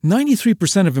faster.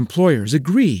 93% of employers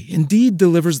agree Indeed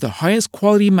delivers the highest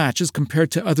quality matches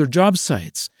compared to other job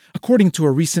sites, according to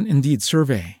a recent Indeed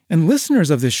survey. And listeners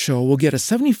of this show will get a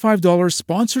 $75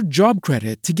 sponsored job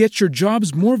credit to get your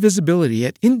jobs more visibility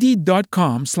at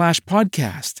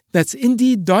Indeed.com/podcast. That's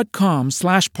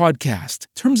Indeed.com/podcast.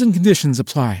 Terms and conditions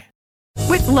apply.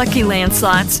 With Lucky Land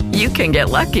Slots, you can get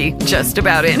lucky just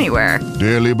about anywhere.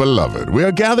 Dearly beloved, we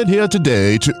are gathered here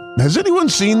today to... Has anyone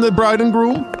seen the bride and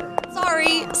groom?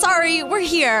 Sorry, we're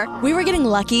here. We were getting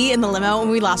lucky in the limo and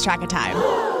we lost track of time.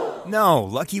 No,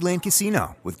 Lucky Land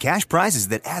Casino, with cash prizes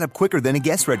that add up quicker than a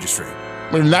guest registry.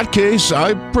 In that case,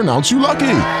 I pronounce you lucky.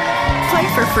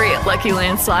 Play for free at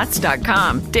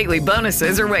LuckyLandSlots.com. Daily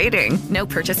bonuses are waiting. No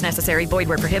purchase necessary. Void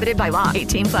where prohibited by law.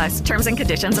 18+. Terms and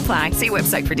conditions apply. See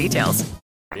website for details.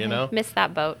 Missed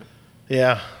that boat.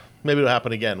 Yeah. Maybe it'll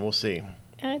happen again. We'll see.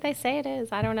 They say it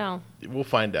is. I don't know. We'll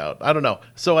find out. I don't know.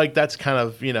 So, that's kind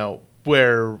of,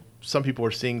 where some people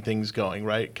are seeing things going,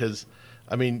 right? Because,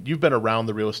 you've been around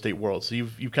the real estate world, so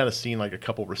you've kind of seen, a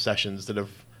couple recessions that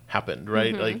have happened,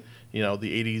 right? Mm-hmm.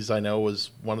 The 80s, I know,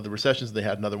 was one of the recessions. They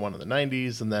had another one in the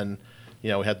 90s, and then, we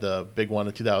had the big one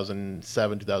in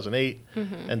 2007, 2008.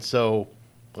 Mm-hmm. And so,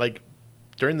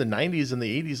 during the 90s and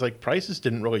the 80s, prices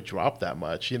didn't really drop that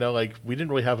much. We didn't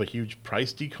really have a huge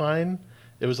price decline.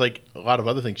 It was a lot of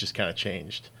other things just kind of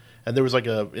changed. And there was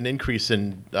an increase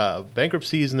in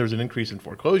bankruptcies, and there was an increase in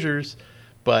foreclosures.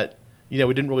 But, we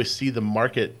didn't really see the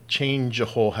market change a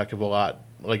whole heck of a lot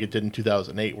like it did in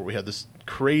 2008, where we had this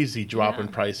crazy drop in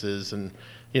prices and,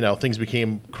 things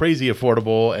became crazy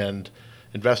affordable and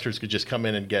investors could just come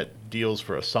in and get deals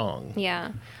for a song.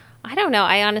 Yeah. I don't know.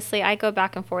 I go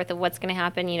back and forth of what's going to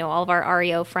happen. All of our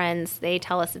REO friends, they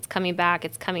tell us it's coming back.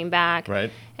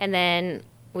 Right. And then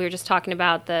we were just talking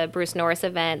about the Bruce Norris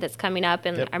event that's coming up.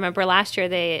 And I remember last year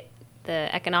the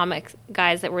economic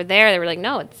guys that were there, they were like,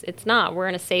 no, it's not. We're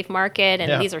in a safe market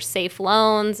and these are safe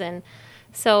loans. And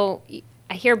so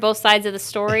I hear both sides of the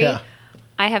story. Yeah.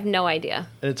 I have no idea.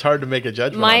 And it's hard to make a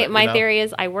judgment. My theory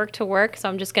is I work to work, so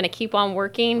I'm just going to keep on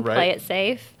working, play it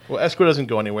safe. Well, escrow doesn't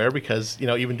go anywhere because,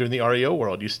 even during the REO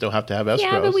world, you still have to have escrows.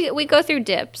 Yeah, but we go through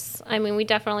dips. We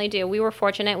definitely do. We were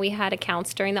fortunate. We had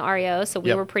accounts during the REO, so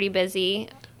we were pretty busy.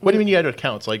 What do you mean you had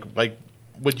accounts?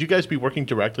 Would you guys be working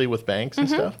directly with banks and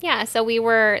stuff? Yeah, so we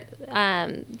were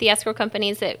the escrow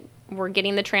companies that were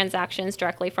getting the transactions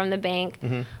directly from the bank.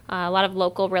 Mm-hmm. A lot of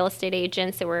local real estate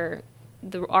agents that were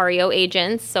the REO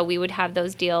agents, so we would have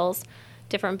those deals.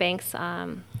 Different banks, I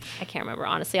can't remember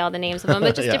honestly all the names of them,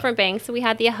 but just different banks. So we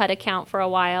had the HUD account for a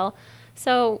while.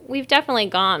 So we've definitely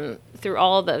gone through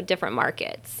all the different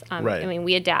markets. Right. I mean,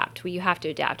 we adapt. You have to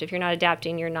adapt. If you're not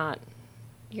adapting, you're not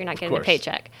getting a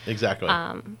paycheck. Exactly.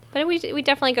 But we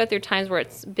definitely go through times where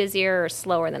it's busier or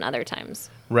slower than other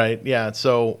times. Right. Yeah.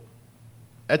 So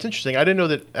that's interesting. I didn't know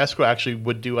that escrow actually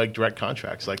would do like direct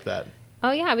contracts like that.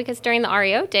 Oh, yeah, because during the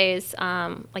REO days,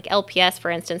 like LPS, for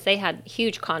instance, they had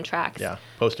huge contracts. Yeah,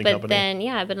 posting but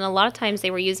company. But a lot of times they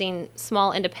were using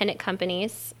small independent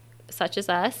companies such as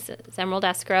us, it's Emerald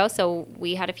Escrow. So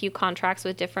we had a few contracts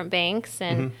with different banks,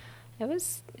 and it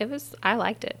was I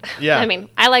liked it. Yeah. I mean,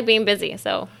 I like being busy,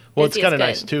 so. Well, it's kind of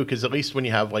nice too, because at least when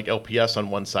you have like LPS on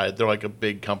one side, they're like a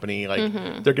big company. Like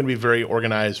they're going to be very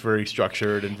organized, very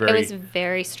structured, and very. It was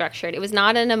very structured. It was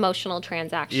not an emotional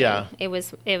transaction. Yeah. It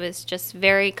was just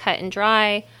very cut and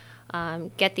dry.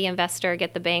 Get the investor,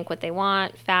 get the bank what they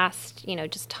want, fast.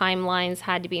 Just timelines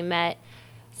had to be met.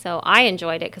 So I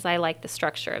enjoyed it because I like the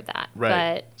structure of that.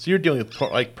 Right. But, so you're dealing with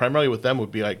like primarily with them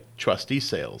would be like trustee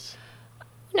sales.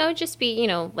 Just be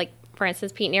like. For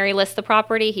instance, Pete Neary lists the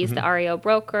property. He's the REO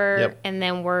broker, and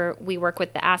then we work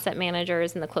with the asset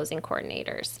managers and the closing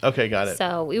coordinators. Okay, got it.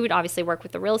 So we would obviously work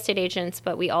with the real estate agents,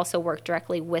 but we also work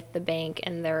directly with the bank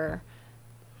and their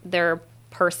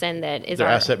person that is their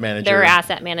asset manager. Their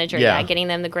asset manager, getting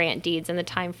them the grant deeds and the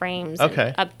time frames, and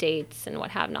updates and what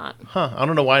have not. Huh? I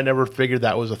don't know why I never figured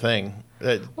that was a thing.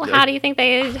 Well, how do you think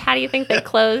they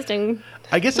closed and?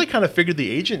 I guess I kind of figured the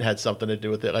agent had something to do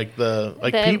with it. Like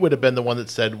Pete would have been the one that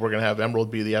said we're going to have Emerald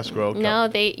be the escrow.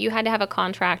 No, you had to have a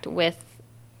contract with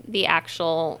the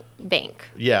actual bank.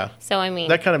 Yeah. So I mean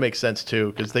that kind of makes sense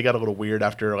too, because they got a little weird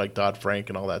after like Dodd-Frank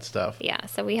and all that stuff. Yeah.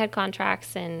 So we had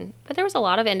contracts, but there was a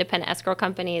lot of independent escrow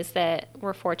companies that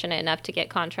were fortunate enough to get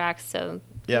contracts. So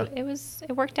yeah,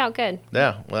 it worked out good.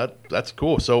 Yeah. Well, that's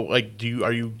cool. So like,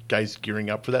 are you guys gearing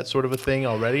up for that sort of a thing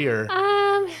already, or?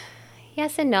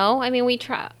 Yes and no. I mean, we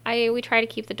try to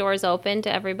keep the doors open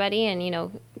to everybody,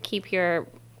 and keep your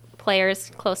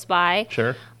players close by.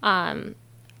 Sure.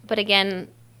 But again,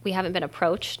 we haven't been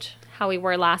approached how we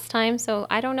were last time, so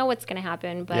I don't know what's going to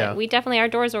happen. But we definitely, our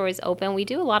doors are always open. We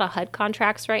do a lot of HUD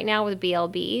contracts right now with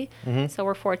BLB, so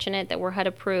we're fortunate that we're HUD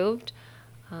approved.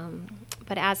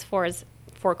 But as far as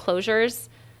foreclosures,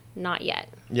 not yet.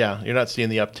 Yeah, you're not seeing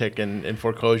the uptick in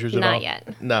foreclosures at all? Not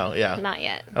yet. No, yeah. Not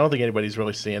yet. I don't think anybody's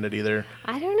really seeing it either.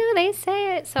 I don't know. They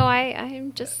say it, so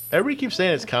I'm just... Everybody keeps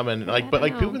saying it's coming. But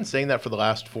people have been saying that for the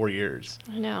last 4 years.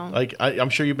 I know. Like, I'm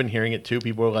sure you've been hearing it too.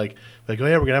 People are like, oh yeah,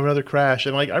 we're going to have another crash.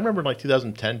 And like, I remember in like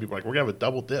 2010, people were like, we're going to have a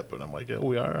double dip. And I'm like, oh,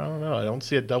 we are? I don't know. I don't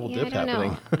see a double dip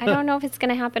happening. I don't know if it's going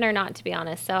to happen or not, to be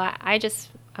honest. So I'm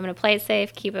going to play it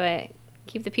safe, keep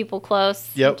the people close,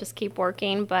 just keep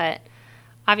working. But...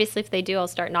 obviously, if they do, I'll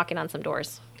start knocking on some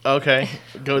doors. Okay.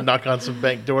 Go knock on some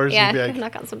bank doors. Yeah, and be like...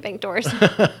 knock on some bank doors.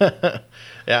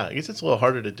 Yeah, I guess it's a little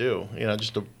harder to do,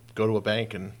 just to go to a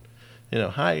bank and,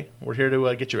 hi, we're here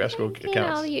to get your escrow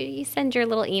accounts. You send your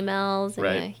little emails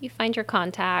and you find your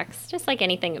contacts, just like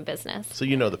anything in business. So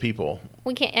you know the people.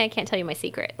 I can't tell you my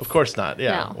secrets. Of course not,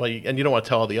 yeah. No. Well, and you don't want to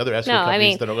tell all the other escrow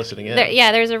companies that are listening in.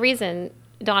 There's a reason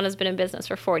Donna's been in business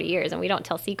for 40 years, and we don't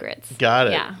tell secrets. Got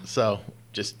it. Yeah. So...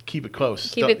 just keep it close.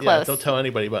 Keep it close. Don't tell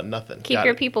anybody about nothing. Keep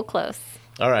your people close.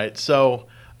 All right. So,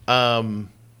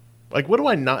 what do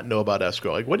I not know about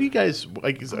escrow? Like, what do you guys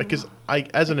like? Because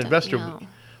as an investor,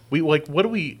 we what do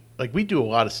we like? We do a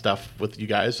lot of stuff with you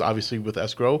guys, obviously with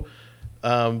escrow,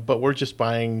 but we're just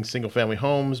buying single family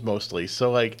homes mostly.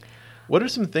 So, what are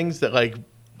some things that like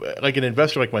an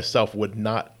investor like myself would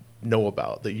not know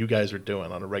about that you guys are doing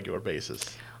on a regular basis?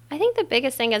 I think the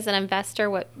biggest thing as an investor,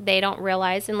 what they don't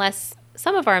realize, unless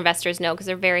some of our investors know because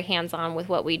they're very hands-on with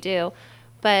what we do,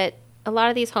 but a lot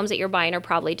of these homes that you're buying are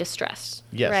probably distressed.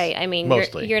 Yes, right? I mean,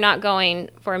 mostly. You're not going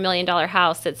for $1 million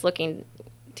house that's looking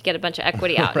to get a bunch of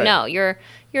equity out. Right. No,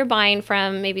 you're buying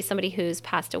from maybe somebody who's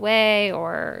passed away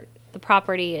or the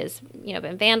property is,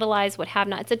 been vandalized, what have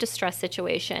not. It's a distressed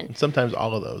situation. Sometimes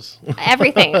all of those.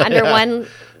 Everything under one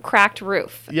cracked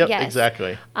roof. Yep, yes.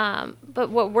 Exactly. But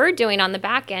what we're doing on the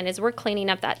back end is we're cleaning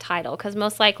up that title because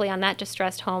most likely on that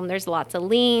distressed home, there's lots of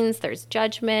liens, there's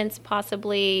judgments,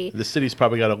 possibly. The city's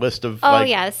probably got a list of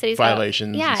the city's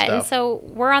violations. And stuff. And so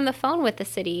we're on the phone with the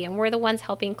city, and we're the ones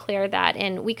helping clear that,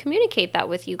 and we communicate that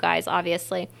with you guys,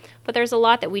 obviously. But there's a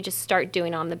lot that we just start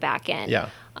doing on the back end. Yeah.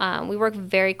 We work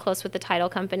very close with the title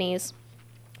companies.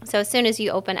 So as soon as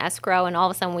you open escrow and all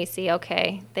of a sudden we see,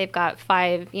 okay, they've got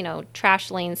 5,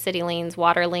 trash liens, city liens,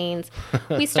 water liens,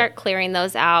 we start clearing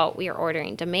those out. We are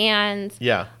ordering demands.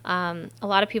 Yeah. A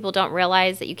lot of people don't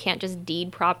realize that you can't just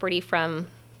deed property from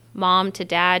mom to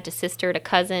dad to sister to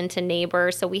cousin to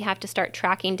neighbor. So we have to start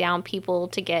tracking down people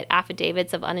to get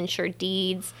affidavits of uninsured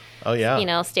deeds. Oh, yeah. You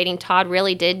know, stating Todd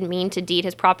really did mean to deed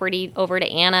his property over to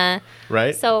Anna.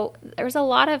 Right. So there's a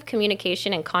lot of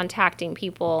communication and contacting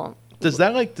people. Does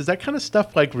that kind of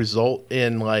stuff like result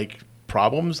in like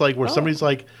problems, like where somebody's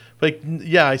like,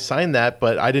 yeah, I signed that,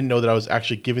 but I didn't know that I was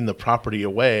actually giving the property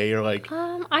away, or like.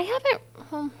 I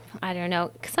haven't. I don't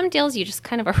know. Some deals you just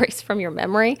kind of erase from your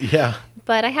memory. Yeah.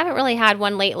 But I haven't really had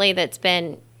one lately that's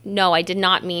been, no, I did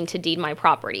not mean to deed my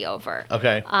property over.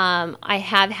 Okay. I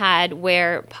have had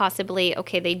where possibly,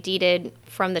 they deeded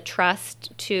from the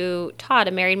trust to Todd,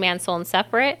 a married man, sole and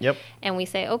separate. Yep. And we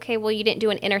say, okay, well, you didn't do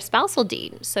an interspousal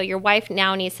deed. So your wife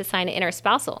now needs to sign an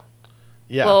interspousal.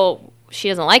 Yeah. Well, she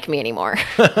doesn't like me anymore.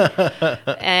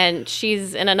 And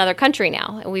she's in another country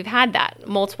now. And we've had that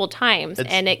multiple times.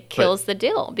 And it kills the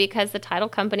deal because the title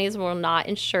companies will not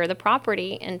insure the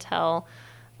property until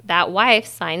that wife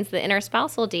signs the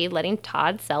interspousal deed letting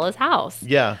Todd sell his house.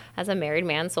 Yeah. As a married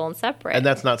man, sole and separate. And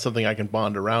that's not something I can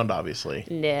bond around, obviously.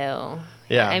 No.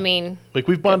 Yeah. I mean, like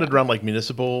we've bonded around like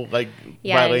municipal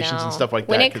violations and stuff like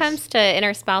that. When it comes to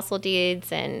interspousal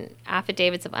deeds and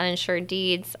affidavits of uninsured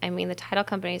deeds, I mean, the title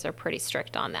companies are pretty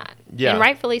strict on that. Yeah. And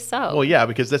rightfully so. Well, yeah,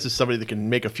 because this is somebody that can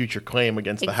make a future claim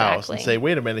against the house and say,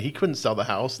 wait a minute, he couldn't sell the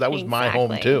house. That was my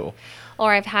home too.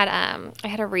 Or I've had, I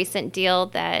had a recent deal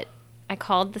that I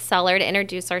called the seller to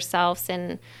introduce ourselves,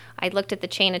 and I looked at the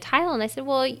chain of title and I said,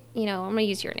 well, I'm going to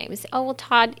use your name. He said, oh, well,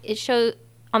 Todd, it shows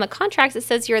on the contracts, it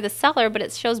says you're the seller, but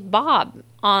it shows Bob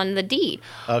on the deed.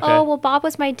 Okay. Oh, well, Bob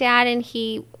was my dad, and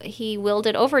he willed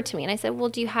it over to me. And I said, well,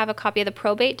 do you have a copy of the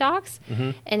probate docs?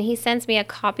 Mm-hmm. And he sends me a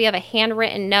copy of a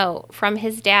handwritten note from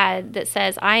his dad that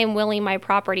says, I am willing my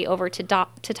property over to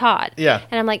Todd. Yeah.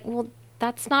 And I'm like, well,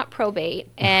 that's not probate,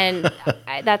 and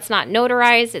that's not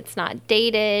notarized. It's not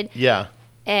dated. Yeah.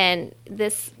 And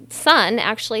this son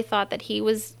actually thought that he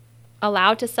was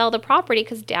allowed to sell the property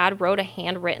because dad wrote a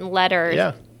handwritten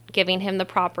letter giving him the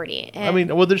property. And I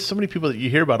mean, well, there's so many people that you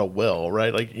hear about a will,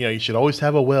 right? Like, you should always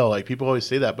have a will. Like, people always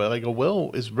say that, but like a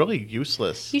will is really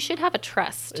useless. You should have a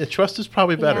trust. A trust is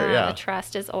probably better, yeah. A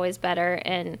trust is always better.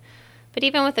 But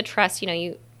even with a trust,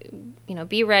 you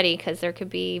be ready because there could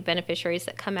be beneficiaries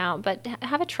that come out. But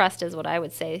have a trust is what I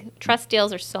would say. Trust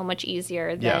deals are so much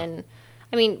easier than...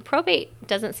 I mean, probate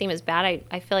doesn't seem as bad.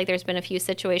 I feel like there's been a few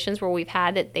situations where we've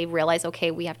had that they realize, okay,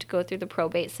 we have to go through the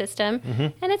probate system. Mm-hmm.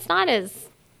 And it's not as,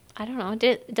 I don't know,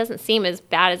 it doesn't seem as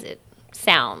bad as it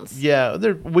sounds. Yeah,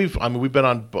 we've been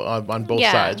on both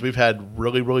sides. We've had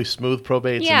really, really smooth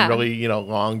probates and really,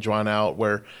 long, drawn out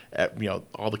where,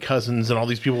 all the cousins and all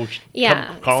these people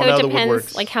calling out of the woodworks. So it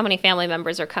depends, like, how many family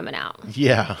members are coming out.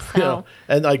 Yeah. So.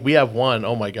 And, like, we have one,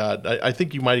 oh, my God. I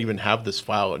think you might even have this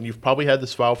file, and you've probably had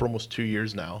this file for almost 2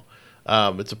 years now.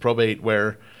 It's a probate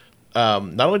where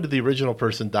not only did the original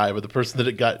person die, but the person that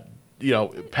it got,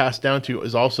 passed down to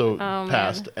is also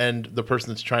passed. Man. And the person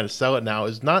that's trying to sell it now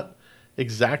is not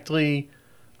exactly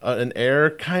an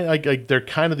heir, kind of like they're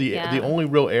kind of the only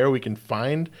real heir we can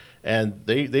find, and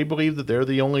they believe that they're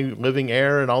the only living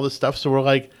heir and all this stuff. So we're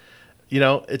like,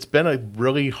 it's been a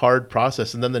really hard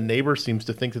process. And then the neighbor seems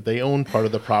to think that they own part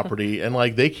of the property, and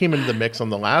like they came into the mix on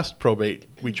the last probate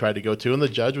we tried to go to, and the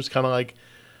judge was kind of like,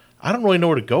 I don't really know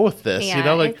where to go with this,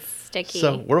 it's sticky.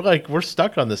 So we're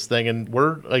stuck on this thing, and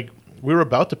we were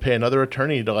about to pay another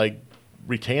attorney to like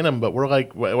retain him, but we're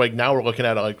like now we're looking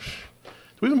at it like,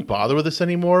 do we even bother with this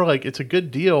anymore? Like, it's a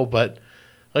good deal, but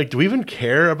like, do we even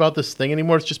care about this thing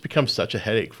anymore? It's just become such a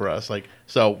headache for us. Like,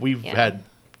 so we've had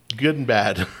good and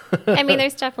bad. I mean,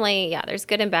 there's definitely, there's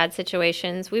good and bad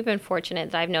situations. We've been fortunate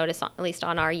that I've noticed, at least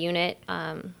on our unit,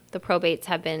 the probates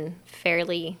have been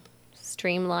fairly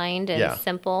streamlined and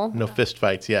simple. No fist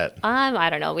fights yet. I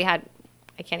don't know. I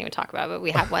can't even talk about it, but we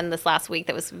had one this last week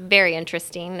that was very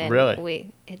interesting. And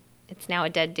really? It's now a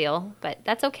dead deal, but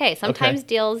that's okay. Sometimes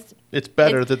deals... It's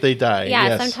better that they die. Yeah,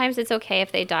 yes. Sometimes it's okay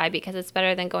if they die because it's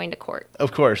better than going to court.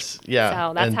 Of course, yeah.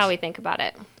 So that's how we think about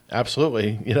it.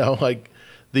 Absolutely. Like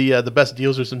the best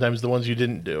deals are sometimes the ones you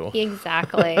didn't do.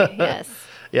 Exactly, yes.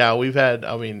 Yeah, we've had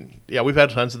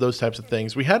tons of those types of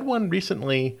things. We had one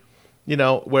recently,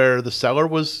 where the seller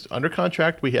was under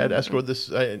contract. We had escrowed this...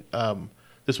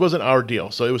 this wasn't our deal,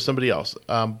 so it was somebody else.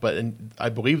 But I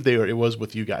believe it was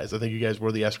with you guys. I think you guys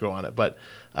were the escrow on it. But,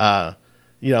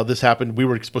 this happened. We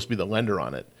were supposed to be the lender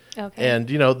on it. Okay. And,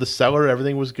 the seller,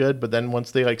 everything was good. But then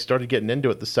once they, started getting into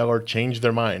it, the seller changed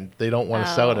their mind. They don't want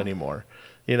to sell it anymore.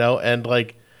 And,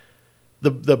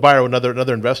 the buyer,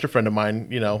 another investor friend of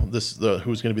mine, who's going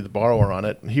to be the borrower on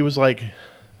it, he was like,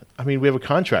 I mean, we have a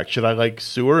contract. Should I,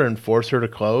 sue her and force her to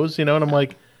close? And I'm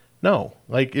like, No.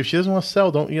 Like, if she doesn't want to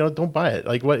sell, don't buy it.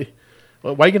 Like, why are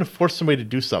you going to force somebody to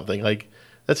do something? Like,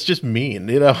 that's just mean,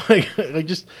 like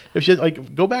just, if she,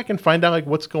 like, go back and find out, like,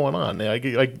 what's going on. Like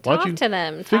why don't you to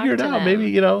them, figure it out?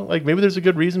 Maybe, like, maybe there's a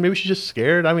good reason. Maybe she's just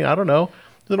scared. I mean, I don't know.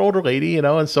 She's an older lady,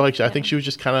 and so, like, I think she was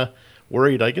just kind of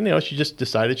worried. Like, she just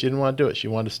decided she didn't want to do it. She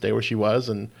wanted to stay where she was,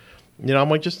 and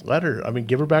I'm like, just let her. I mean,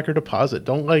 give her back her deposit.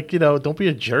 Don't, like, don't be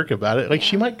a jerk about it. Like,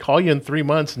 she might call you in 3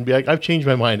 months and be like, I've changed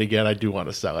my mind again. I do want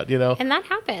to sell it, And that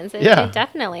happens. It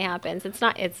definitely happens.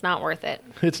 It's not worth it.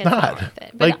 It's not worth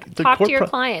it. But like, talk to your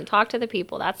client. Talk to the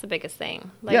people. That's the biggest thing.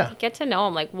 Like, get to know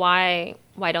them. Like, why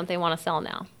don't they want to sell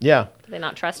now? Yeah. Do they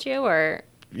not trust you, or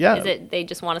is it they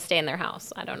just want to stay in their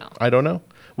house? I don't know.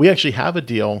 We actually have a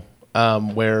deal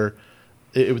where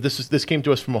this came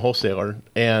to us from a wholesaler,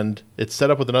 and it's set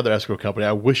up with another escrow company.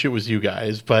 I wish it was you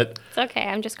guys, but it's okay.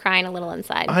 I'm just crying a little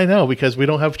inside. I know, because we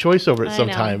don't have choice over it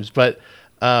sometimes. But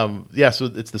so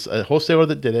it's this wholesaler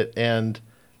that did it, and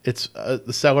it's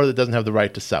the seller that doesn't have the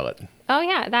right to sell it. Oh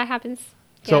yeah, that happens.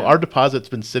 So our deposit's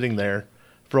been sitting there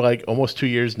for like almost 2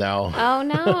 years now. Oh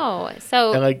no!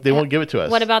 So and like they won't give it to us.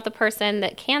 What about the person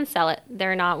that can sell it?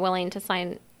 They're not willing to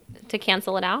sign to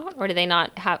cancel it out, or do they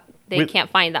not have? They can't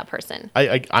find that person.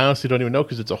 I honestly don't even know,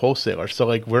 because it's a wholesaler. So,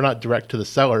 like, we're not direct to the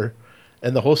seller,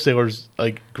 and the wholesaler's,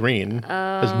 like, green.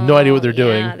 Has no idea what they're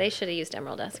doing. Yeah, they should have used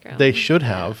Emerald Escrow. They should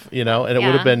have, and it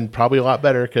would have been probably a lot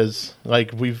better, because,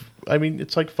 like,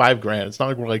 it's like $5,000. It's not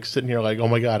like we're, like, sitting here like, oh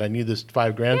my God, I need this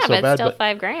 $5,000 so but bad. It's still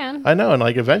 $5,000. I know, and,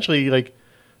 like, eventually, like,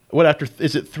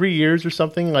 is it 3 years or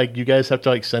something? Like, you guys have to,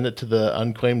 like, send it to the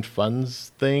unclaimed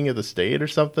funds thing of the state or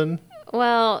something?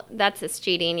 Well, that's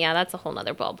cheating. Yeah, that's a whole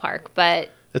nother ballpark. But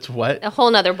it's what? A whole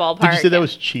nother ballpark. Did you say that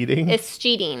was cheating? It's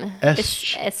cheating.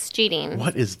 It's cheating.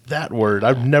 What is that word?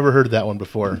 I've never heard that one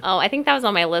before. Oh, I think that was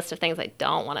on my list of things I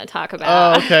don't want to talk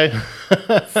about. Oh, okay.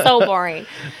 So boring.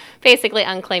 Basically,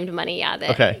 unclaimed money,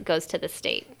 that goes to the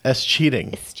state.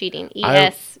 Cheating. It's cheating.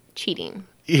 Cheating. Cheating.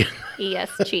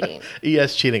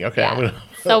 Cheating. Okay. Yeah.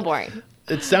 So boring.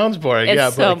 It sounds boring.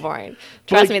 It's so boring.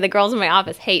 Trust me, the girls in my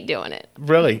office hate doing it.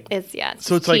 Really? It's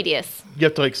so it's tedious. Like you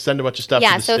have to like send a bunch of stuff.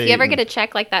 Yeah. To the So state if you ever get a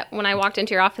check like that, when I walked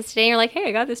into your office today, you're like, "Hey,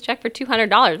 I got this check for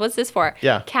 $200. What's this for?"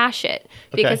 Yeah. Cash it,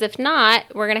 because if not,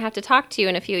 we're gonna have to talk to you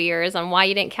in a few years on why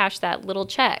you didn't cash that little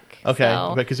check.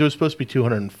 Okay. Because it was supposed to be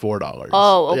 $204.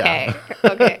 Oh, okay. Yeah.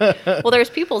 Okay. Well, there's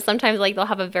people sometimes like they'll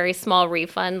have a very small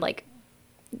refund, like.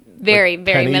 Very, like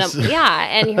very minimal. Yeah.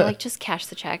 And you're like, just cash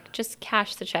the check. Just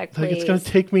cash the check, please. Like, it's going to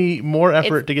take me more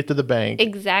effort to get to the bank.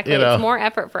 Exactly. It's more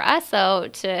effort for us, though,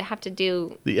 to have to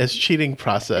do the cheating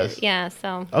process. Yeah.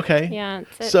 So. Okay. Yeah.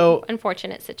 It's an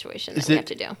unfortunate situation that we have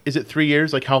to do. Is it 3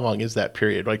 years? Like, how long is that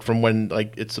period? Like, from when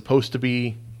like it's supposed to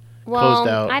be closed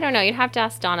out? I don't know. You'd have to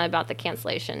ask Donna about the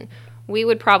cancellation. We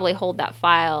would probably hold that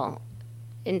file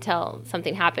until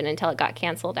something happened, until it got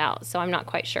canceled out. So I'm not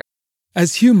quite sure.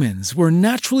 As humans, we're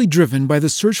naturally driven by the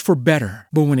search for better.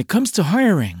 But when it comes to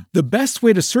hiring, the best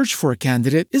way to search for a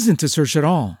candidate isn't to search at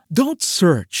all. Don't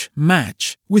search,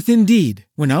 match with Indeed.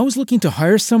 When I was looking to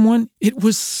hire someone, it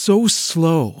was so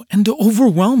slow and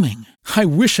overwhelming. I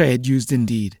wish I had used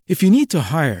Indeed. If you need to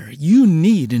hire, you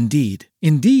need Indeed.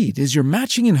 Indeed is your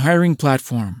matching and hiring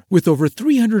platform with over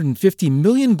 350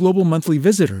 million global monthly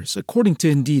visitors, according to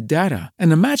Indeed data,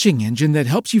 and a matching engine that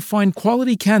helps you find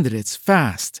quality candidates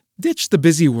fast. Ditch the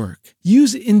busy work.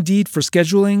 Use Indeed for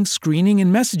scheduling, screening,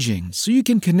 and messaging so you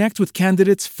can connect with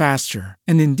candidates faster.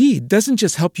 And Indeed doesn't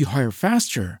just help you hire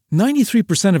faster.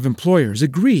 93% of employers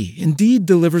agree Indeed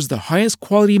delivers the highest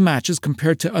quality matches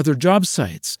compared to other job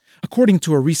sites, according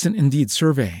to a recent Indeed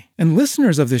survey. And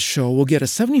listeners of this show will get a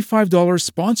 $75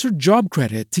 sponsored job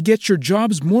credit to get your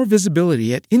jobs more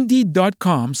visibility at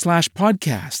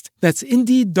Indeed.com/podcast. That's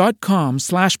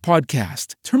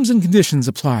Indeed.com/podcast. Terms and conditions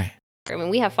apply. I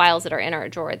mean, we have files that are in our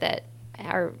drawer that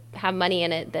have money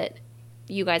in it that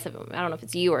you guys have. I don't know if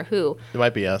it's you or who. It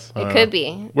might be us. It could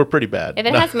be. We're pretty bad. If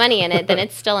it has money in it, then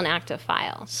it's still an active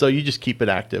file. So you just keep it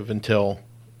active until...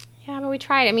 Yeah, but we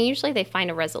tried. I mean, usually they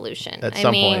find a resolution. At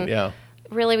some point, yeah.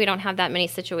 Really, we don't have that many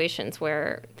situations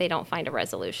where they don't find a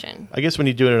resolution. I guess when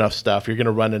you're doing enough stuff, you're going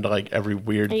to run into like every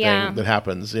weird thing that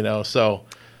happens, so...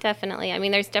 Definitely. I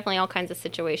mean, there's definitely all kinds of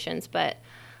situations, but...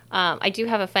 I do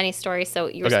have a funny story. So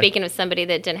you were speaking of somebody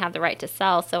that didn't have the right to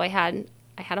sell. So I had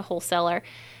a wholesaler,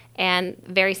 and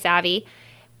very savvy.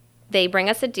 They bring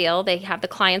us a deal. They have the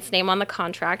client's name on the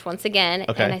contract once again.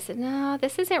 Okay. And I said, no,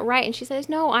 this isn't right. And she says,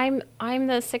 no, I'm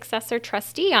the successor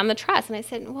trustee on the trust. And I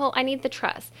said, well, I need the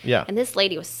trust. Yeah. And this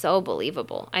lady was so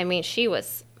believable. I mean, she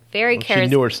was very charismatic. She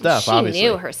knew her stuff, obviously. She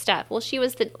knew her stuff. Well, she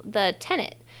was the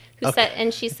tenant who said,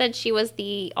 and she said she was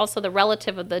also the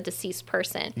relative of the deceased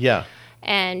person. Yeah.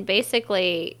 And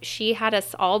basically, she had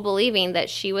us all believing that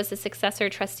she was the successor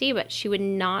trustee, but she would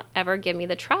not ever give me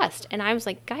the trust. And I was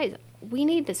like, guys, we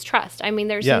need this trust. I mean,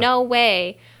 there's no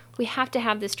way we have to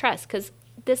have this trust because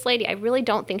this lady, I really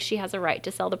don't think she has a right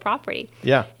to sell the property.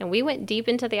 Yeah. And we went deep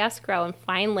into the escrow and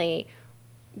finally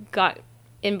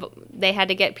they had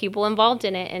to get people involved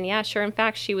in it. And yeah, sure, in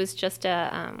fact, she was just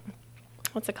a,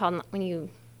 what's it called when you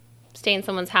stay in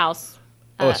someone's house?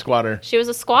 A squatter. She was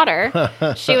a squatter.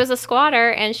 She was a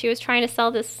squatter, and she was trying to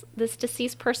sell this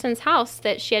deceased person's house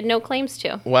that she had no claims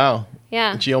to. Wow.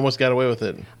 Yeah. And she almost got away with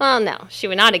it. Well, no, she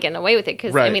would not have gotten away with it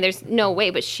because, Right. I mean, there's no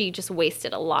way, but she just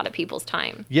wasted a lot of people's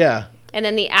time. Yeah. And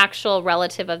then the actual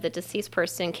relative of the deceased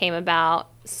person came about,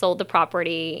 sold the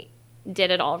property,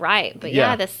 did it all right. But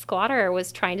yeah, this squatter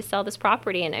was trying to sell this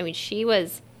property, and I mean, she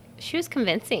was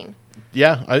convincing.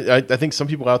 Yeah, I think some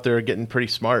people out there are getting pretty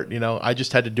smart. You know, I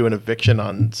just had to do an eviction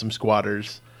on some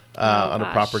squatters on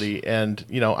a property, and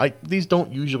you know, these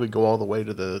don't usually go all the way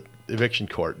to the eviction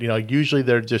court. You know, usually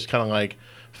they're just kind of like,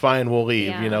 fine, we'll leave.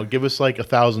 Yeah. You know, give us like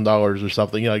 $1,000 or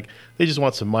something. You know, like they just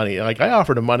want some money. Like I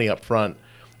offered them money up front.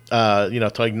 You know,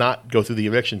 to like not go through the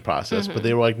eviction process, but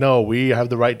they were like, no, we have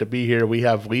the right to be here. We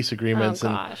have lease agreements.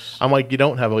 And I'm like, you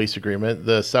don't have a lease agreement.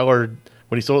 The seller,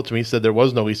 when he sold it to me, said there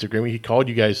was no lease agreement. He called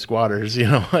you guys squatters, you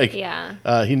know, like,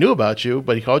 he knew about you,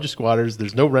 but he called you squatters.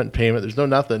 There's no rent payment. There's no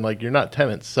nothing. Like, you're not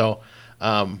tenants. So,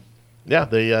 yeah,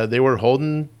 they were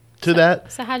holding to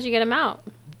that. So how'd you get them out?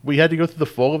 We had to go through the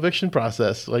full eviction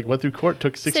process. Like, went through court,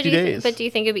 took 60 days. But do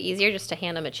you think it'd be easier just to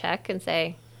hand them a check and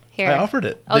say, here? I offered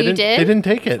it. Oh, you did? They didn't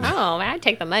take it. Oh, man, I'd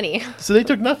take the money. So they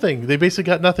took nothing. They basically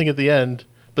got nothing at the end.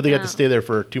 But they got to stay there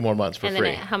for 2 more months for and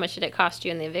free. Then how much did it cost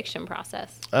you in the eviction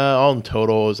process? All in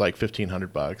total, it was like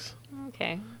 $1,500.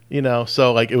 Okay. You know,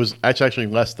 so like it was actually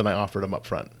less than I offered them up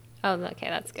front. Oh, okay,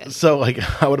 that's good. So like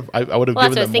I would have given them more money. Well, that's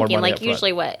what I was thinking. up Like front.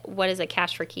 usually, what is a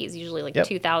cash for keys? Usually like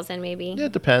 $2,000 maybe. Yeah,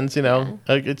 it depends. You know,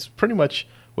 like it's pretty much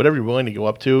whatever you're willing to go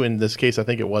up to. In this case, I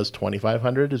think it was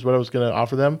 $2,500 is what I was going to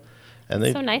offer them. And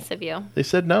so nice of you. They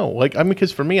said no. Like I mean,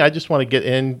 because for me, I just want to get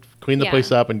in, clean the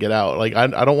place up, and get out. Like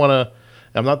I don't want to.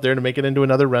 I'm not there to make it into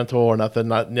another rental or nothing.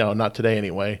 Not today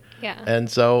anyway. Yeah. And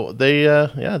so they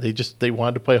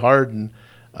wanted to play hard, and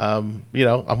you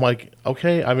know, I'm like,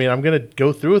 okay. I mean, I'm gonna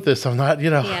go through with this. I'm not, you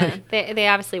know. Yeah. They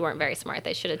obviously weren't very smart.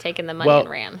 They should have taken the money and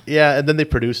ran. Yeah, and then they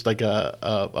produced like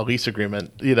a lease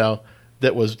agreement, you know,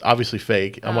 that was obviously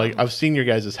fake. I'm like, I've seen your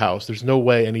guys' house. There's no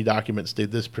way any documents stayed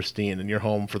this pristine in your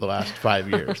home for the last 5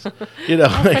 years. You know,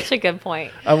 that's such a good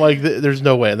point. I'm like, there's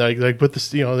no way. And they're like, but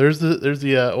this, you know, there's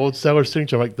the old seller's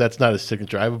signature. I'm like, that's not his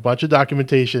signature. I have a bunch of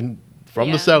documentation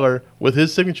from the seller with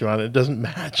his signature on it. It doesn't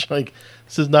match. Like,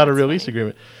 this is not a real lease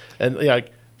agreement. And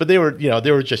like, but they were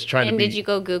just trying to be. And did you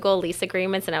go Google lease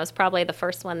agreements? And I was probably the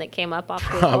first one that came up off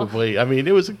Probably. Google. I mean,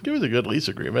 it was a good lease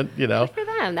agreement, you know. Good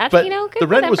for them. That's, but you know, good the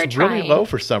rent for them was for really trying. low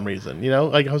for some reason, you know.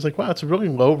 Like I was like, wow, it's a really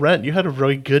low rent. You had a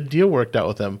really good deal worked out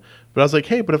with them. But I was like,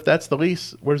 hey, but if that's the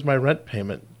lease, where's my rent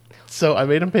payment? So I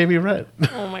made them pay me rent.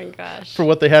 Oh my gosh. For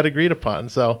what they had agreed upon.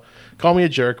 So call me a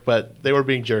jerk, but they were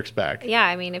being jerks back. Yeah,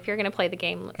 I mean, if you're going to play the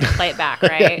game, play it back,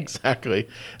 right? Yeah, exactly.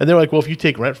 And they're like, well, if you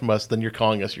take rent from us, then you're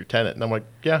calling us your tenant. And I'm like,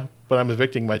 yeah, but I'm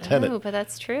evicting my tenant. Oh, but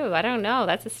that's true. I don't know.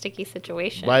 That's a sticky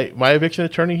situation. My eviction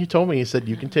attorney, he told me, he said,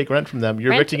 you can take rent from them.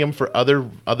 You're evicting them for other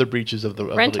breaches of the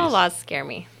rental lease. laws scare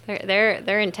me.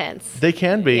 They're intense. They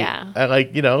can be. Yeah. And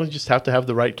like, you know, you just have to have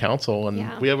the right counsel.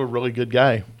 And we have a really good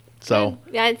guy. So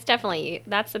yeah, it's definitely,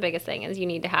 that's the biggest thing is you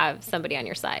need to have somebody on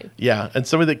your side. Yeah, and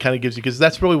somebody that kind of gives you, because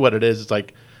that's really what it is. It's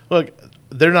like, look,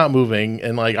 they're not moving,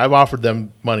 and like I've offered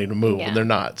them money to move, and they're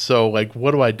not. So like,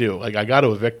 what do I do? Like I got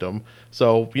to evict them.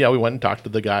 So yeah, we went and talked to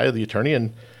the guy, the attorney,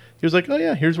 and he was like, oh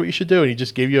yeah, here's what you should do, and he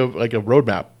just gave you a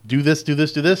roadmap. Do this, do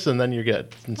this, do this, and then you're good.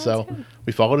 And so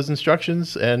we followed his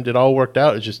instructions, and it all worked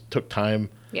out. It just took time.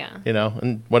 Yeah. You know,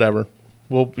 and whatever.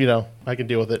 Well, you know, I can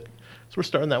deal with it. So we're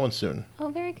starting that one soon. Oh,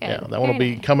 very good. Yeah, that one will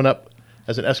be coming up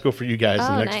as an escrow for you guys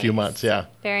in the next few months. Yeah.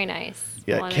 Very nice.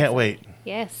 Yeah, can't wait.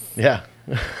 Yes. Yeah.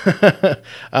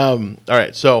 All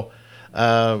right. So,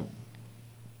 okay,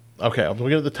 I'm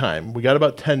looking at the time. We got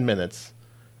about 10 minutes.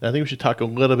 And I think we should talk a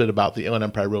little bit about the Inland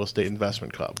Empire Real Estate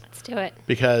Investment Club. Let's do it.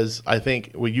 Because I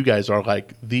think you guys are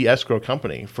like the escrow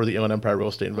company for the Inland Empire Real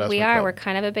Estate Investment Club. We are. We're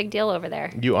kind of a big deal over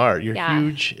there. You are. You're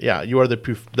huge. Yeah. You are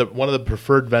one of the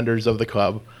preferred vendors of the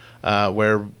club.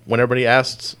 Where when everybody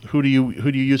asks who do you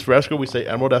use for escrow, we say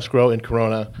Emerald Escrow in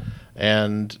Corona,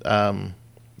 and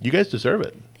you guys deserve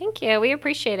it. Thank you. We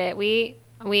appreciate it. We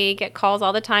get calls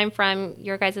all the time from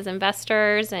your guys'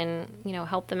 investors, and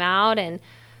help them out. And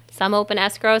some open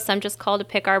escrow, some just call to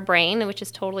pick our brain, which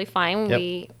is totally fine.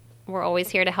 Yep. We're always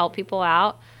here to help people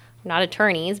out. not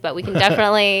attorneys, but we can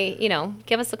definitely,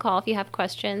 give us a call if you have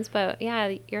questions. But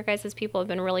yeah, your guys' people have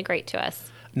been really great to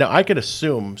us. Now, I could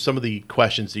assume some of the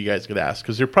questions that you guys could ask,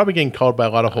 because you're probably getting called by a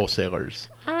lot of wholesalers.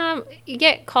 You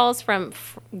get calls from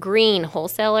green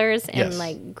wholesalers and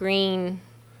Yes. green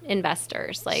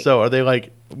investors. So are they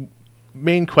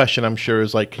main question I'm sure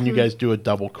is can you guys do a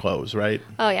double close, right?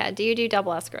 Oh yeah, do you do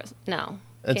double escrows? No.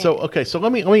 And Can't. so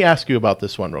let me ask you about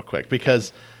this one real quick,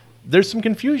 because there's some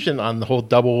confusion on the whole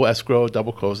double escrow,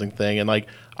 double closing thing. And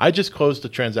I just closed a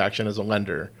transaction as a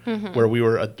lender where we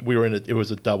were in it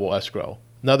was a double escrow.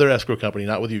 Another escrow company,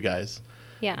 not with you guys.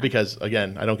 Yeah. Because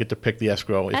again, I don't get to pick the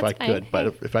escrow if That's I could, fine.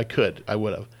 but if I could, I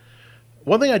would have.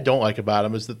 One thing I don't like about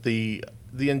them is that the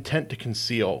intent to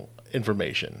conceal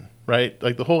information, right?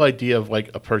 The whole idea of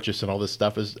a purchase and all this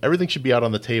stuff is everything should be out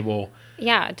on the table.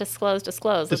 Yeah, disclose.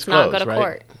 Let's not go to right?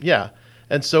 court. Yeah.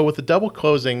 And so with the double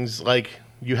closings,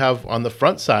 you have on the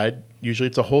front side, usually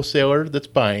it's a wholesaler that's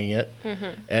buying it,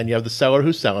 and you have the seller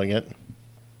who's selling it,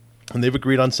 and they've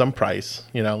agreed on some price,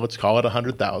 let's call it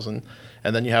 $100,000.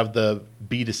 And then you have the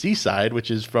B2C side, which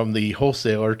is from the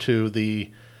wholesaler to the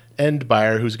end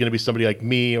buyer, who's going to be somebody like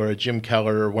me or a Jim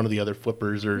Keller or one of the other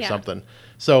flippers or something.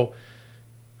 So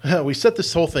we set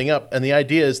this whole thing up, and the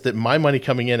idea is that my money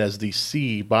coming in as the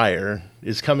C buyer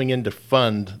is coming in to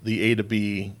fund the A to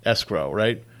B escrow,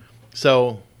 right?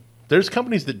 So there's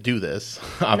companies that do this,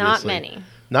 obviously.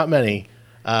 Not many.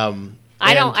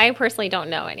 I personally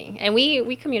don't know any. And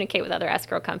we communicate with other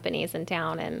escrow companies in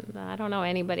town, and I don't know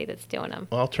anybody that's doing them.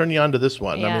 Well, I'll turn you on to this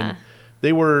one. Yeah. I mean,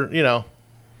 they were,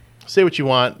 say what you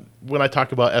want. When I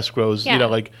talk about escrows,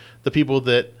 the people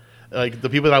that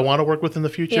I want to work with in the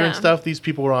future and stuff, these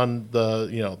people are on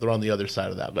they're on the other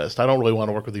side of that list. I don't really want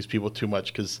to work with these people too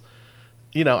much because,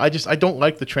 I don't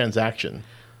like the transaction.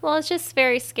 Well, it's just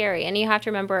very scary. And you have to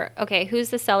remember, okay, who's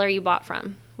the seller you bought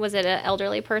from? Was it an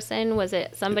elderly person? Was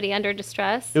it somebody under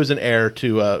distress? It was an heir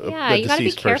to a you got to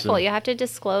be careful. person. You have to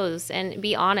disclose and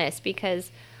be honest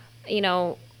because,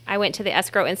 I went to the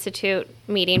Escrow Institute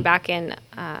meeting back in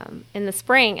the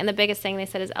spring, and the biggest thing they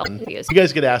said is abuse. You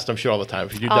guys get asked, I'm sure, all the time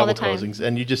if you do All double the time. closings,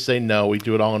 and you just say no. We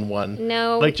do it all in one.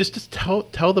 No, just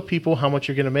tell the people how much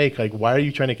you're going to make. Why are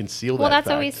you trying to conceal that? Well, that's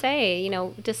fact? what we say.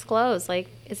 Disclose.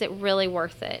 Is it really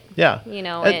worth it? Yeah.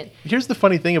 And here's the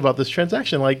funny thing about this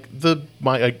transaction: my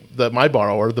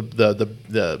borrower,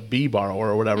 the B borrower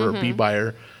or whatever, B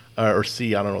buyer or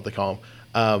C, I don't know what they call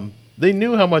them. They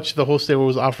knew how much the wholesaler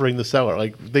was offering the seller.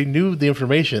 They knew the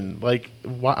information.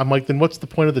 I'm like, then what's the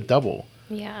point of the double?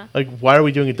 Yeah. Why are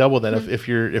we doing a double then? If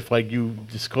you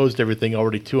disclosed everything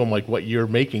already to them, what you're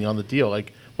making on the deal,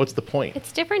 what's the point?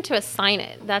 It's different to assign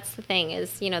it. That's the thing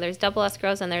is, there's double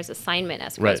escrows and there's assignment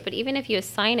escrows. Right. But even if you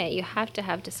assign it, you have to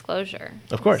have disclosure.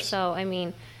 Of course. So, I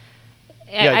mean,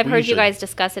 Yeah, I've we heard you should. guys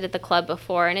discuss it at the club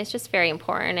before, and it's just very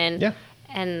important.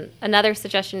 And another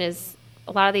suggestion is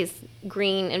a lot of these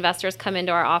green investors come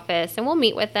into our office, and we'll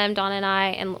meet with them, Dawn and I,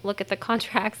 and look at the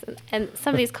contracts. And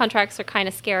some of these contracts are kind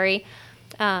of scary.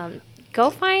 Go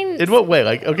find... In what way?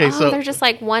 they're just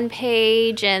one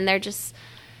page, and they're just...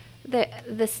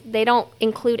 They don't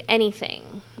include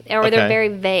anything, or they're very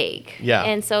vague. Yeah.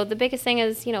 And so the biggest thing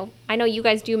is, I know you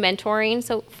guys do mentoring,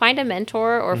 so find a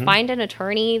mentor or find an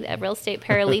attorney, a real estate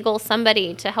paralegal,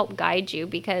 somebody to help guide you,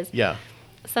 because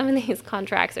some of these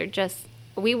contracts are just,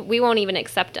 we won't even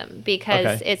accept them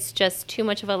because it's just too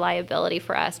much of a liability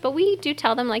for us. But we do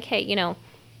tell them hey,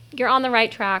 you're on the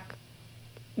right track.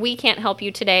 We can't help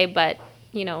you today, but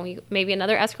maybe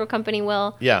another escrow company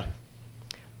will. Yeah.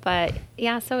 But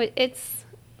yeah, so it's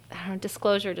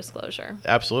disclosure.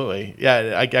 Absolutely.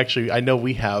 Yeah. I know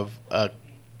we have a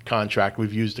contract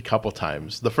we've used a couple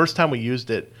times. The first time we used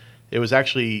it, it was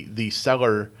actually the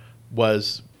seller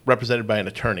was represented by an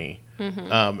attorney.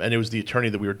 And it was the attorney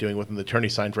that we were doing with, and the attorney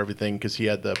signed for everything because he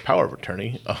had the power of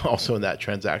attorney also in that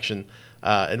transaction.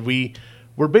 And we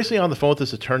were basically on the phone with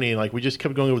this attorney, and we just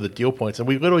kept going over the deal points, and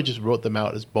we literally just wrote them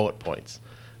out as bullet points.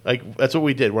 That's what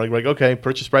we did. We're okay,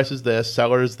 purchase price is this,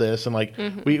 seller is this, and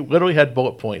we literally had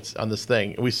bullet points on this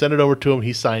thing. And we sent it over to him,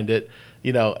 he signed it,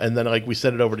 and then we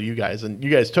sent it over to you guys, and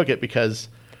you guys took it because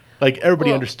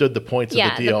everybody understood the points of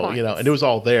the deal, and it was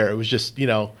all there. It was just,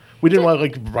 we didn't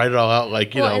want to write it all out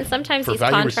and sometimes for these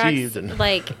value contracts, received. And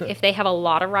if they have a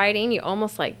lot of writing, you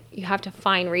almost you have to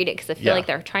fine read it because I feel like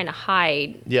they're trying to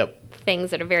hide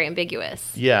things that are very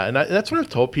ambiguous. Yeah, and that's what I've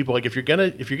told people. If you're gonna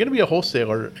be a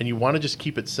wholesaler and you want to just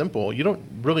keep it simple, you don't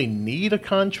really need a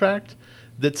contract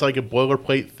that's a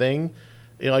boilerplate thing.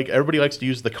 Everybody likes to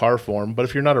use the car form, but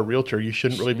if you're not a realtor, you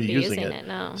shouldn't really be using it.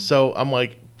 No. So I'm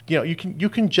you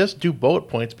can just do bullet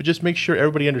points, but just make sure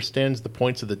everybody understands the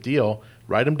points of the deal.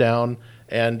 Write them down,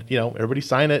 and everybody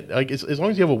sign it. Like as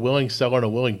long as you have a willing seller and a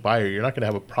willing buyer, you're not going to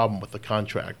have a problem with the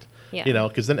contract. Yeah.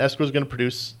 Because then escrow is going to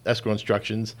produce escrow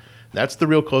instructions. That's the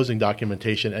real closing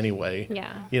documentation anyway.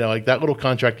 Yeah. Like that little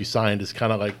contract you signed is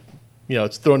kind of like,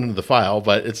 it's thrown into the file,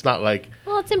 but it's not like.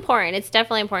 Well, it's important. It's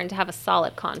definitely important to have a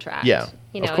solid contract. Yeah,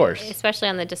 of course. Especially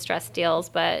on the distressed deals,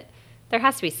 but there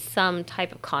has to be some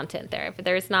type of content there. If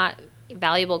there's not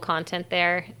valuable content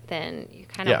there, then you're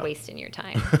kind of wasting your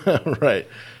time. Right.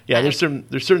 Yeah, there's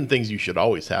certain things you should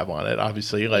always have on it.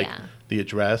 Obviously, like the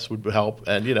address would help,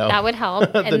 and that would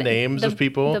help. the names of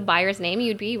people, the buyer's name.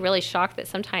 You'd be really shocked that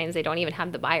sometimes they don't even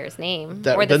have the buyer's name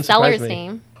that or the seller's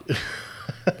name.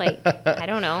 Like, I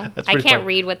don't know. I can't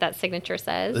read what that signature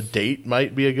says. The date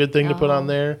might be a good thing to put on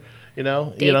there.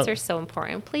 Dates are so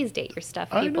important. Please date your stuff,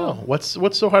 people. I know.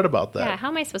 What's so hard about that? Yeah, how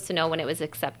am I supposed to know when it was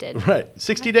accepted? Right.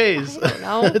 60 days. I don't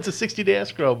know. It's a 60-day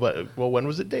escrow, but when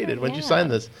was it dated? When did you sign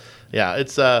this? Yeah,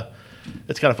 it's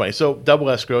kind of funny. So double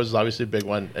escrows is obviously a big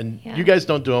one, and you guys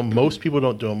don't do them. Most people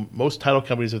don't do them. Most title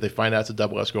companies, if they find out it's a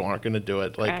double escrow, aren't going to do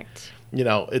it. Correct.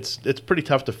 It's pretty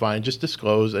tough to find. Just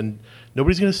disclose, and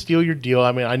nobody's going to steal your deal.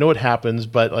 I mean, I know it happens,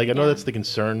 but I know that's the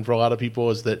concern for a lot of people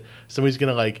is that somebody's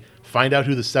going to find out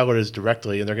who the seller is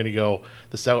directly, and they're going to go.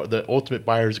 The ultimate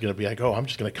buyer is going to be like, oh, I'm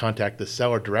just going to contact the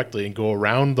seller directly and go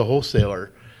around the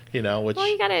wholesaler. Which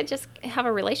you got to just have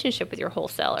a relationship with your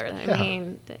wholesaler. I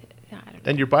mean.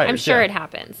 And your buyers. I'm sure it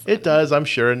happens. It does, I'm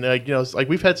sure. And it's like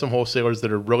we've had some wholesalers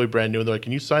that are really brand new, and they're like,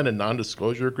 "Can you sign a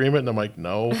non-disclosure agreement?" And I'm like,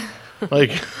 "No."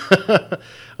 like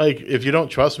if you don't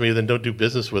trust me, then don't do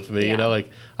business with me. Yeah.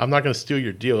 I'm not going to steal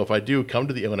your deal. If I do, come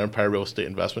to the Inland Empire Real Estate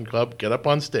Investment Club, get up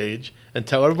on stage, and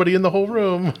tell everybody in the whole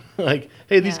room, "Hey,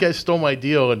 these guys stole my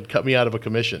deal and cut me out of a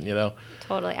commission."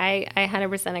 Totally, I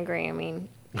 100% agree. I mean.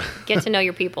 Get to know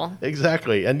your people.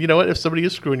 Exactly. And you know what? If somebody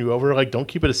is screwing you over, don't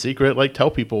keep it a secret.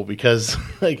 Tell people because,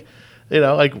 we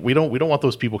don't want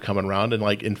those people coming around and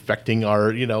infecting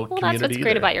our, community. Well, that's what's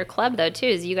great about your club, though, too,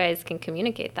 is you guys can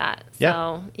communicate that.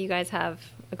 So you guys have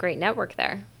a great network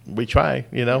there. We try.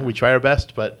 We try our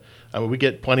best, but we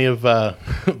get plenty of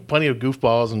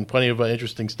goofballs and plenty of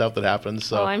interesting stuff that happens.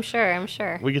 So I'm sure.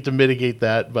 We get to mitigate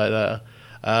that, but.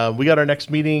 We got our next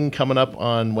meeting coming up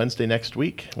on Wednesday next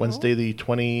week, Wednesday the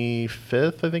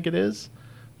 25th, I think it is.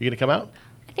 You going to come out?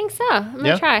 I think so. I'm going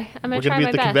to try. I'm going to try my best. We're going to be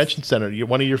at the convention center. You're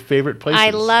one of your favorite places. I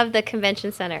love the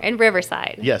convention center in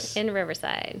Riverside. Yes. In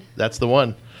Riverside. That's the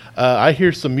one. I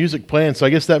hear some music playing, so I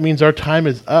guess that means our time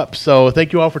is up. So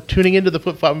thank you all for tuning into the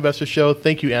Flip Flop Investor Show.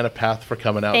 Thank you, Anna Path, for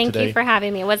coming out today. Thank you for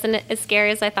having me. It wasn't as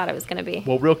scary as I thought it was going to be.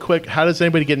 Well, real quick, how does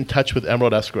anybody get in touch with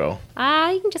Emerald Escrow?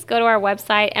 You can just go to our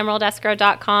website,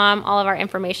 emeraldescrow.com. All of our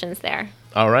information's there.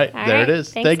 All right. There it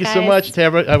is. Thanks, Thank you so much.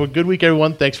 Have a good week,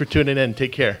 everyone. Thanks for tuning in.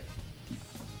 Take care.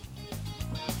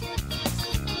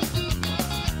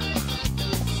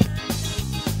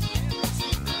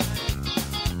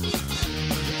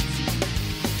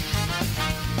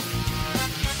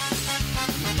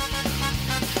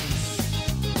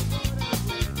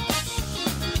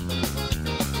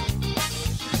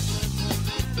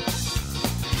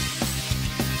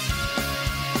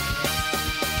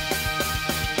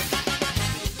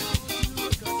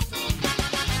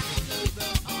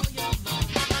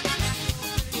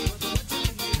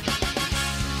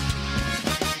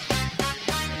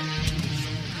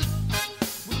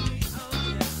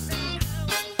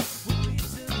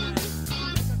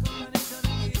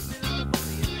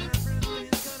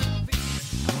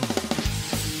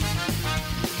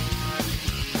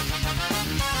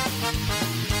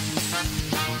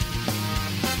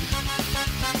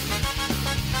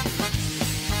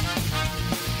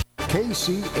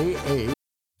 KCAA.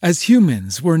 As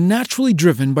humans, we're naturally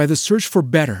driven by the search for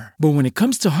better. But when it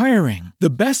comes to hiring,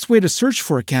 the best way to search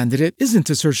for a candidate isn't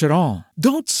to search at all.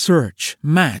 Don't search,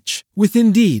 match with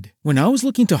Indeed. When I was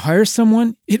looking to hire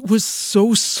someone, it was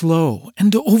so slow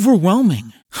and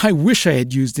overwhelming. I wish I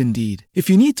had used Indeed. If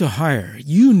you need to hire,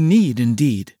 you need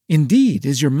Indeed. Indeed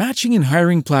is your matching and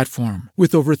hiring platform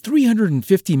with over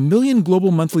 350 million global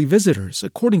monthly visitors,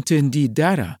 according to Indeed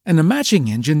data, and a matching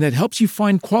engine that helps you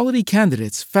find quality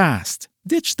candidates fast.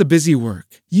 Ditch the busy work.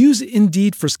 Use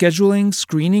Indeed for scheduling,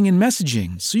 screening, and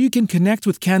messaging so you can connect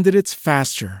with candidates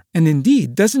faster. And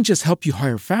Indeed doesn't just help you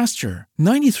hire faster.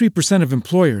 93% of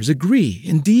employers agree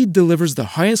Indeed delivers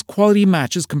the highest quality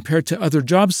matches compared to other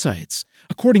job sites,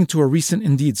 according to a recent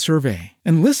Indeed survey.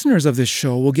 And listeners of this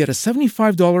show will get a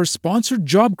 $75 sponsored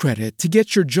job credit to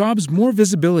get your jobs more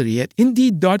visibility at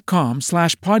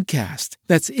Indeed.com/podcast.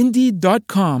 That's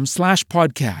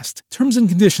Indeed.com/podcast. Terms and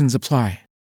conditions apply.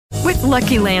 With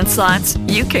Lucky Land Slots,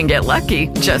 you can get lucky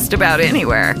just about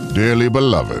anywhere. Dearly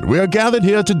beloved, we are gathered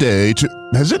here today to...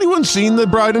 Has anyone seen the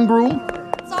bride and groom?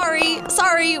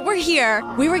 Sorry, we're here.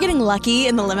 We were getting lucky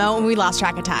in the limo and we lost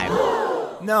track of time.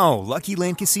 No, Lucky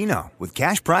Land Casino, with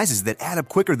cash prizes that add up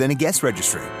quicker than a guest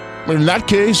registry. In that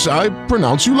case, I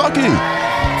pronounce you lucky.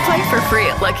 Play for free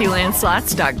at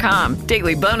LuckyLandSlots.com.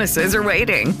 Daily bonuses are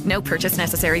waiting. No purchase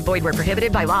necessary. Void where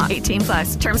prohibited by law.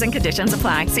 18+. Terms and conditions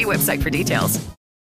apply. See website for details.